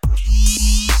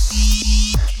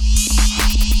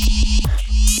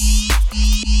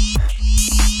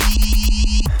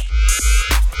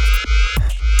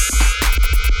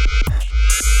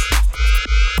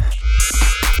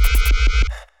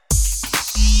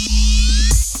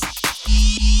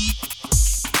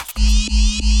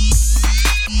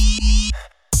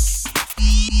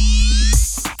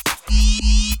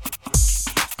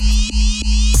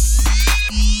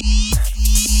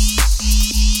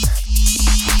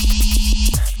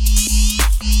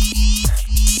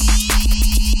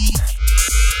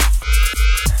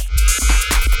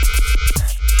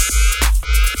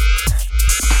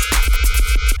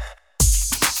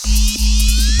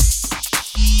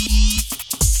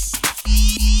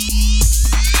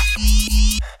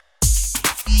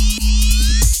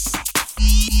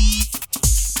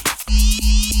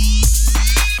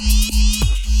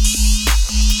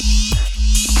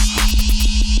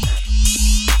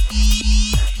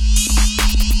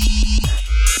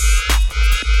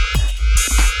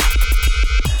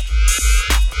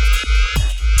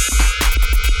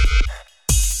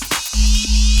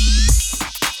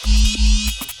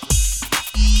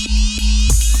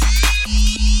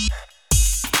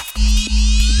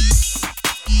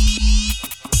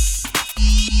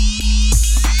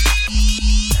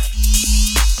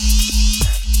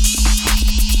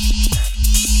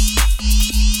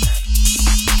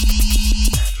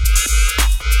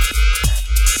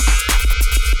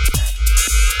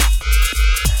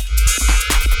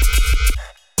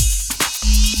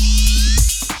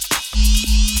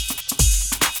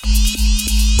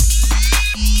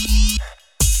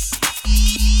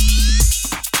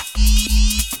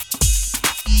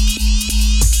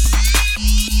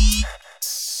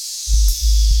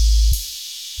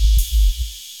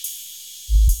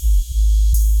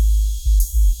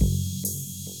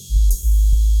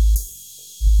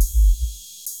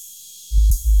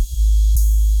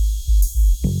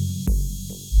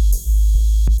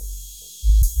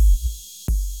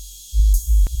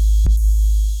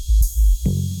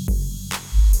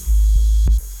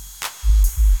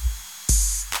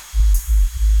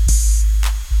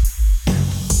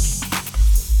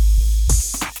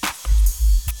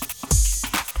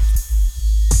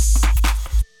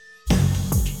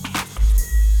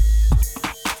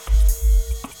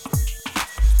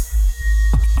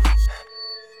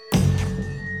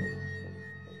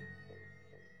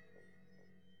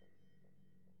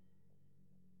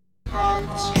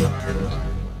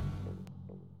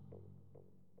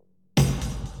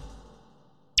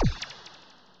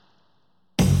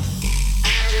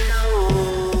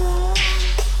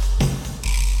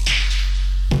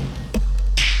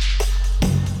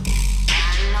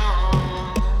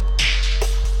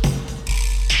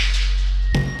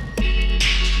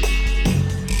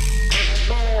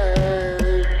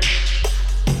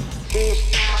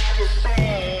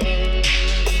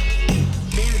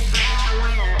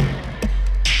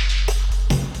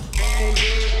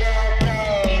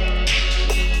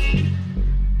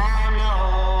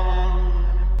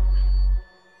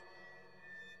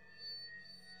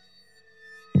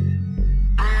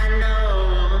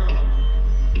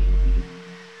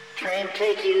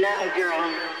 Take you now,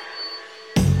 girl.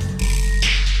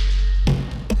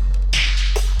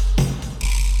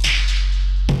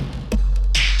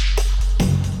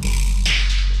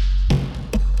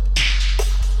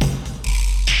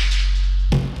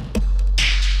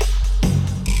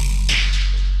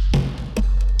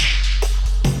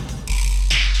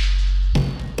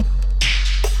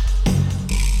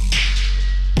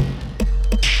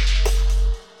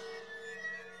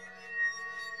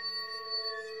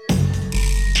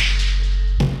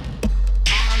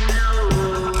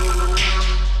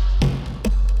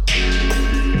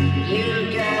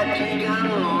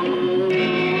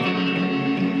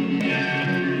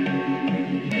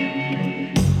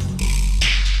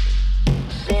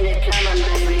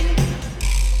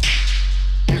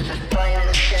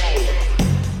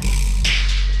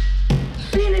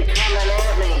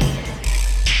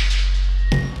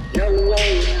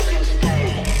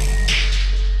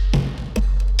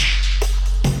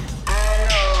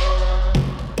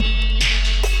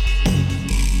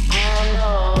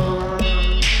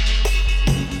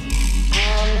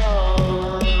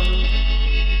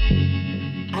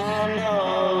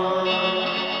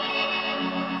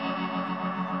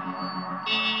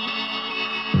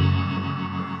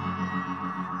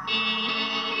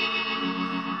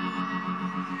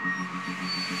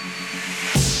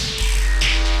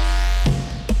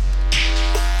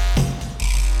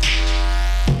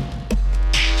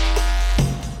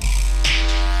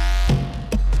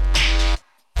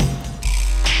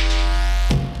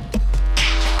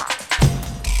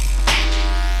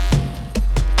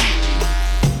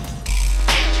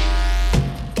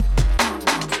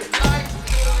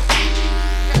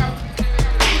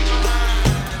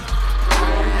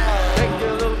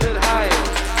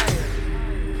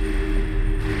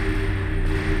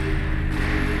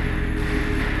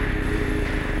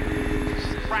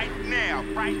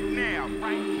 now, right now,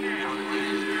 right now.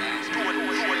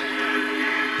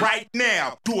 Right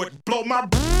now, do it, blow my.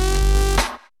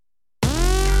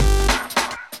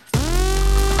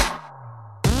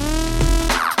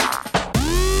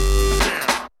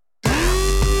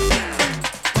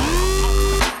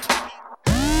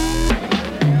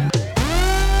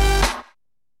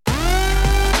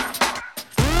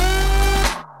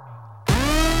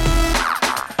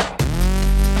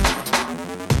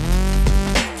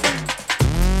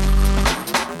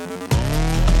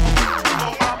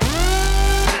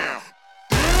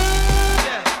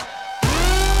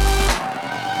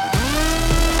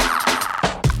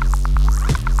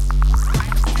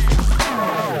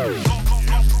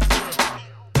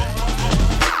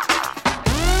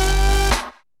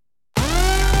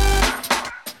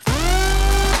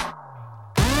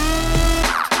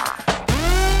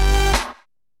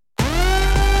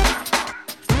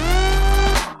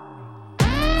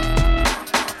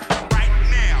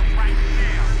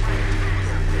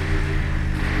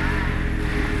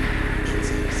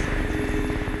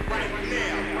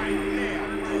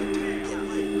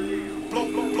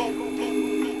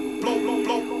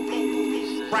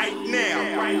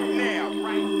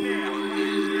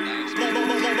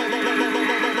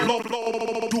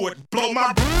 Do it, blow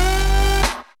my.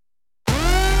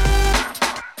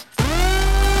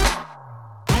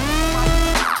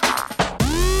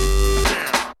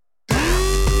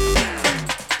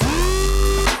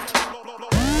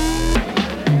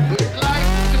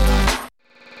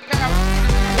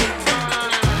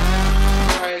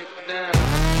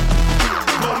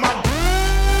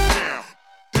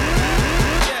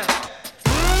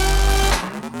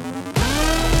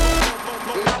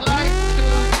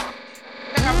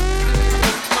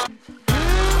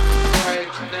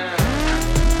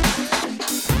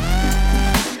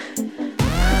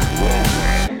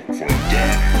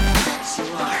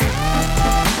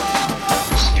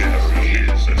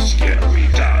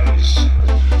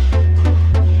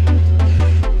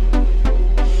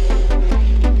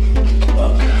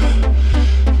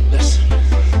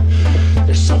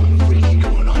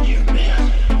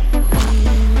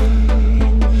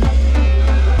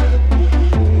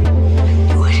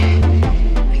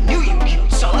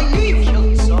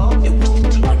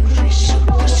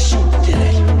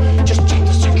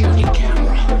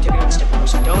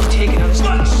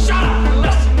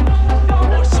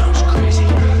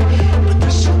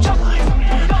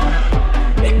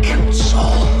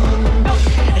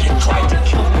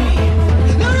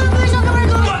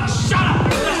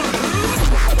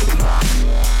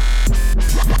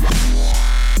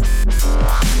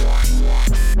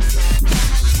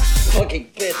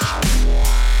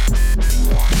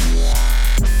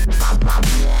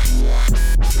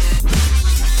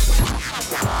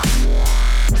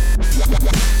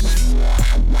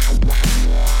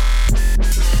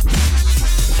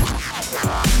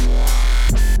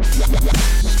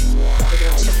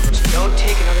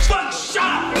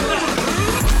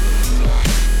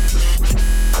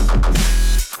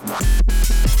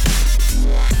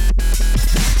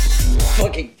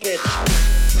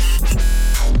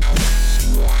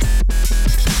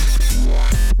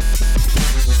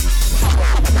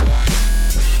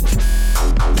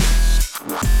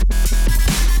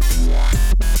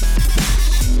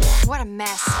 What a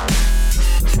mess.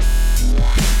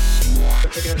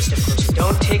 Don't take another step closer.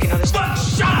 Don't take another step.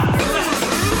 Shut up!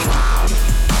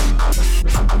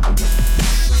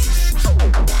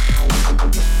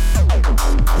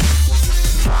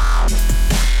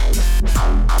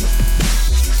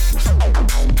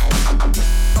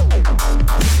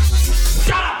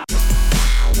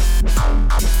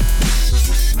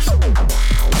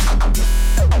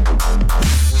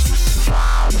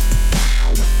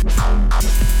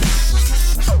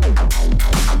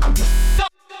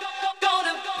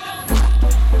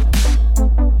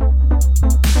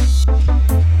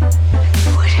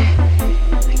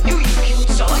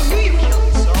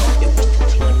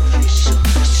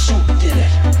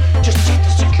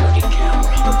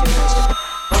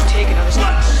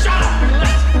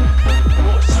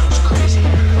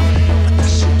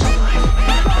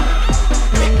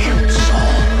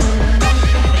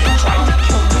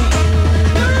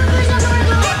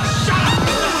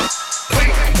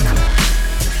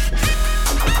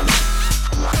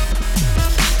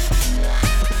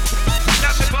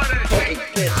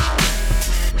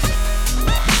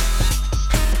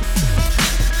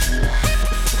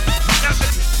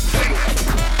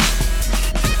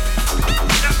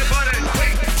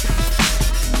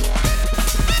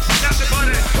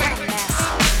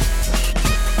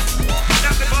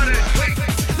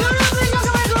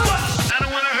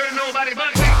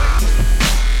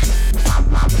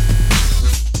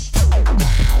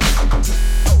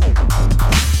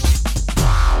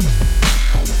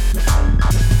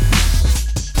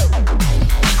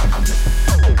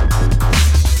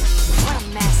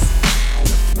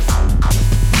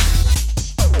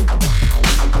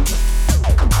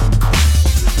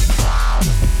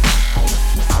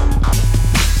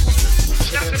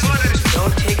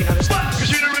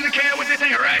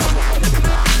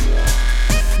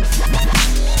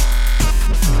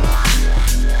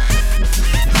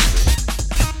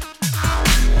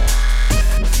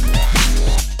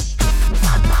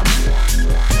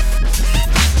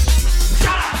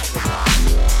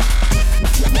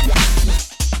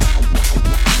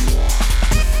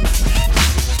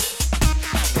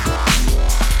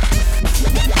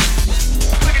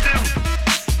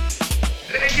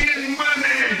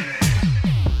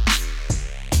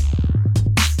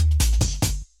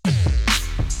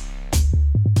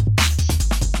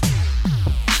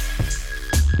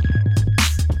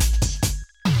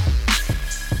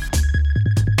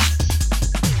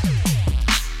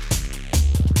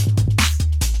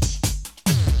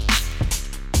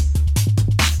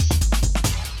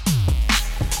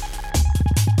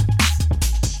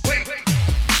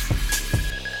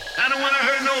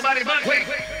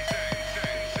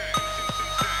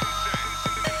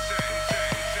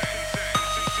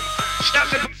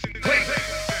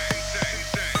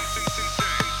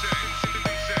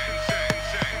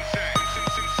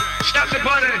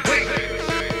 body, wait.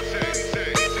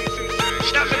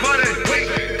 Stop the body, wait.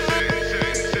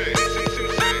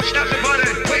 Stop the body,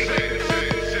 wait.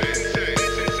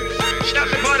 Stop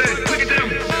the body, look at them.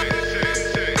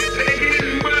 They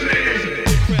getting money.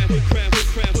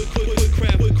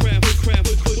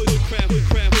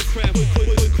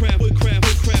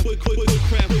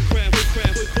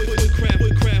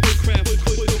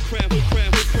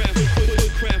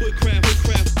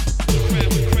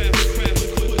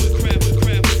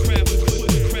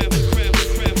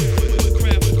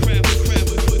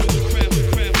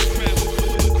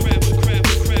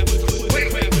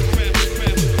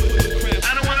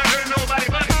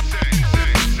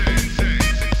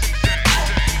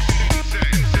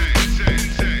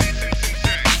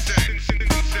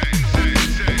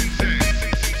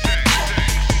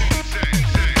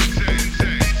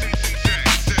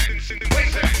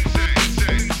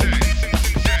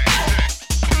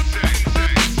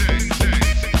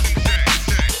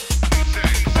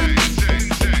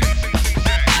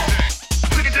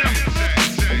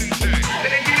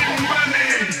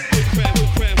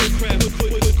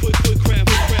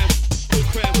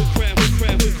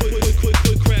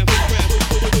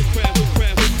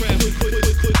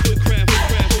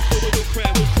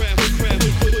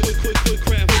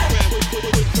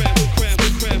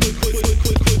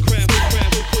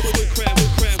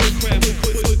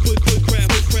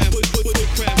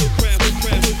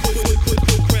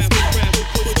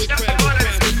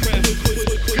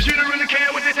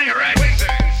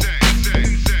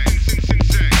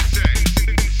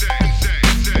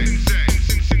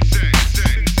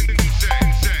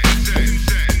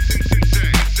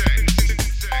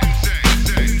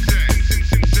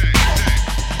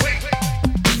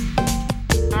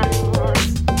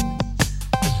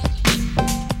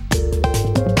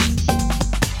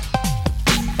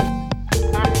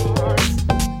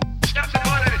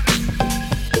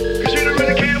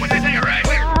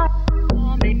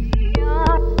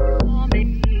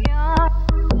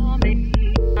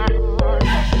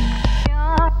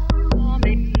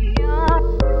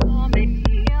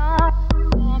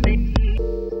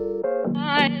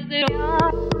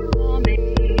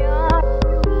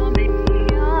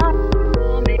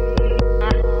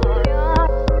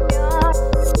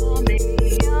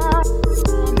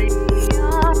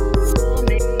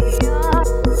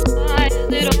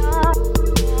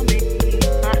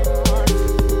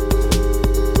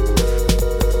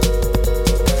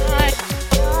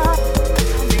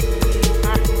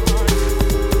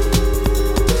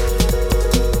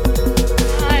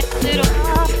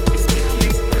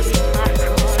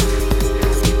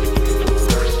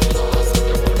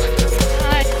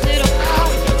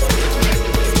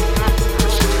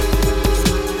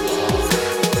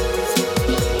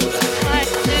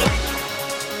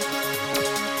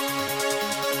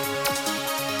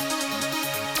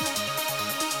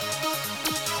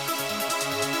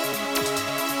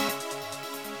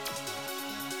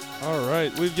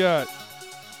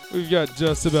 We've got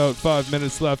just about 5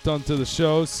 minutes left onto the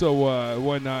show, so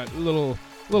why not? Little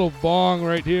bong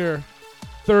right here.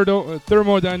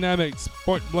 Thermodynamics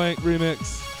Point Blank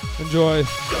remix. Enjoy.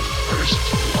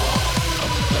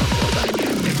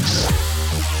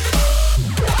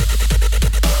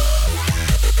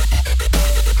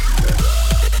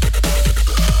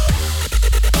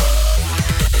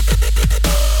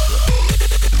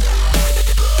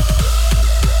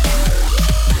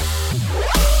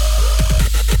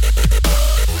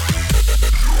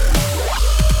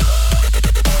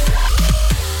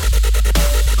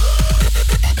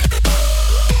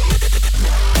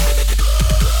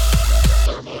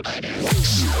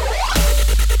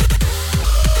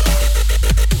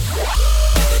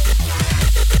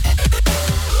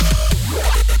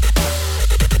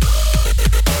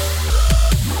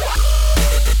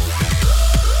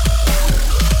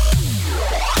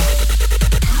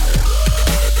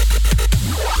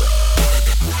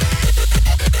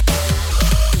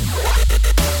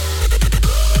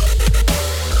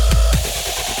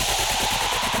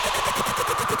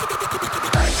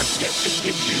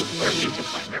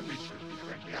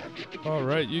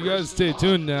 Alright, you guys stay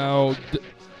tuned now.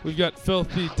 We've got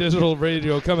Filthy Digital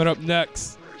Radio coming up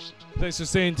next. Thanks for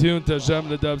staying tuned to J'aime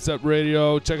le Dubstep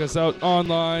Radio. Check us out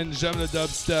online,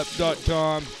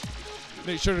 j'aimeledubstep.com.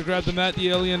 Make sure to grab the Matt the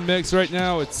Alien mix right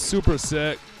now. It's super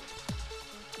sick.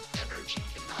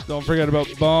 Don't forget about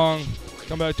Bong.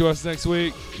 Come back to us next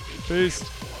week. Peace.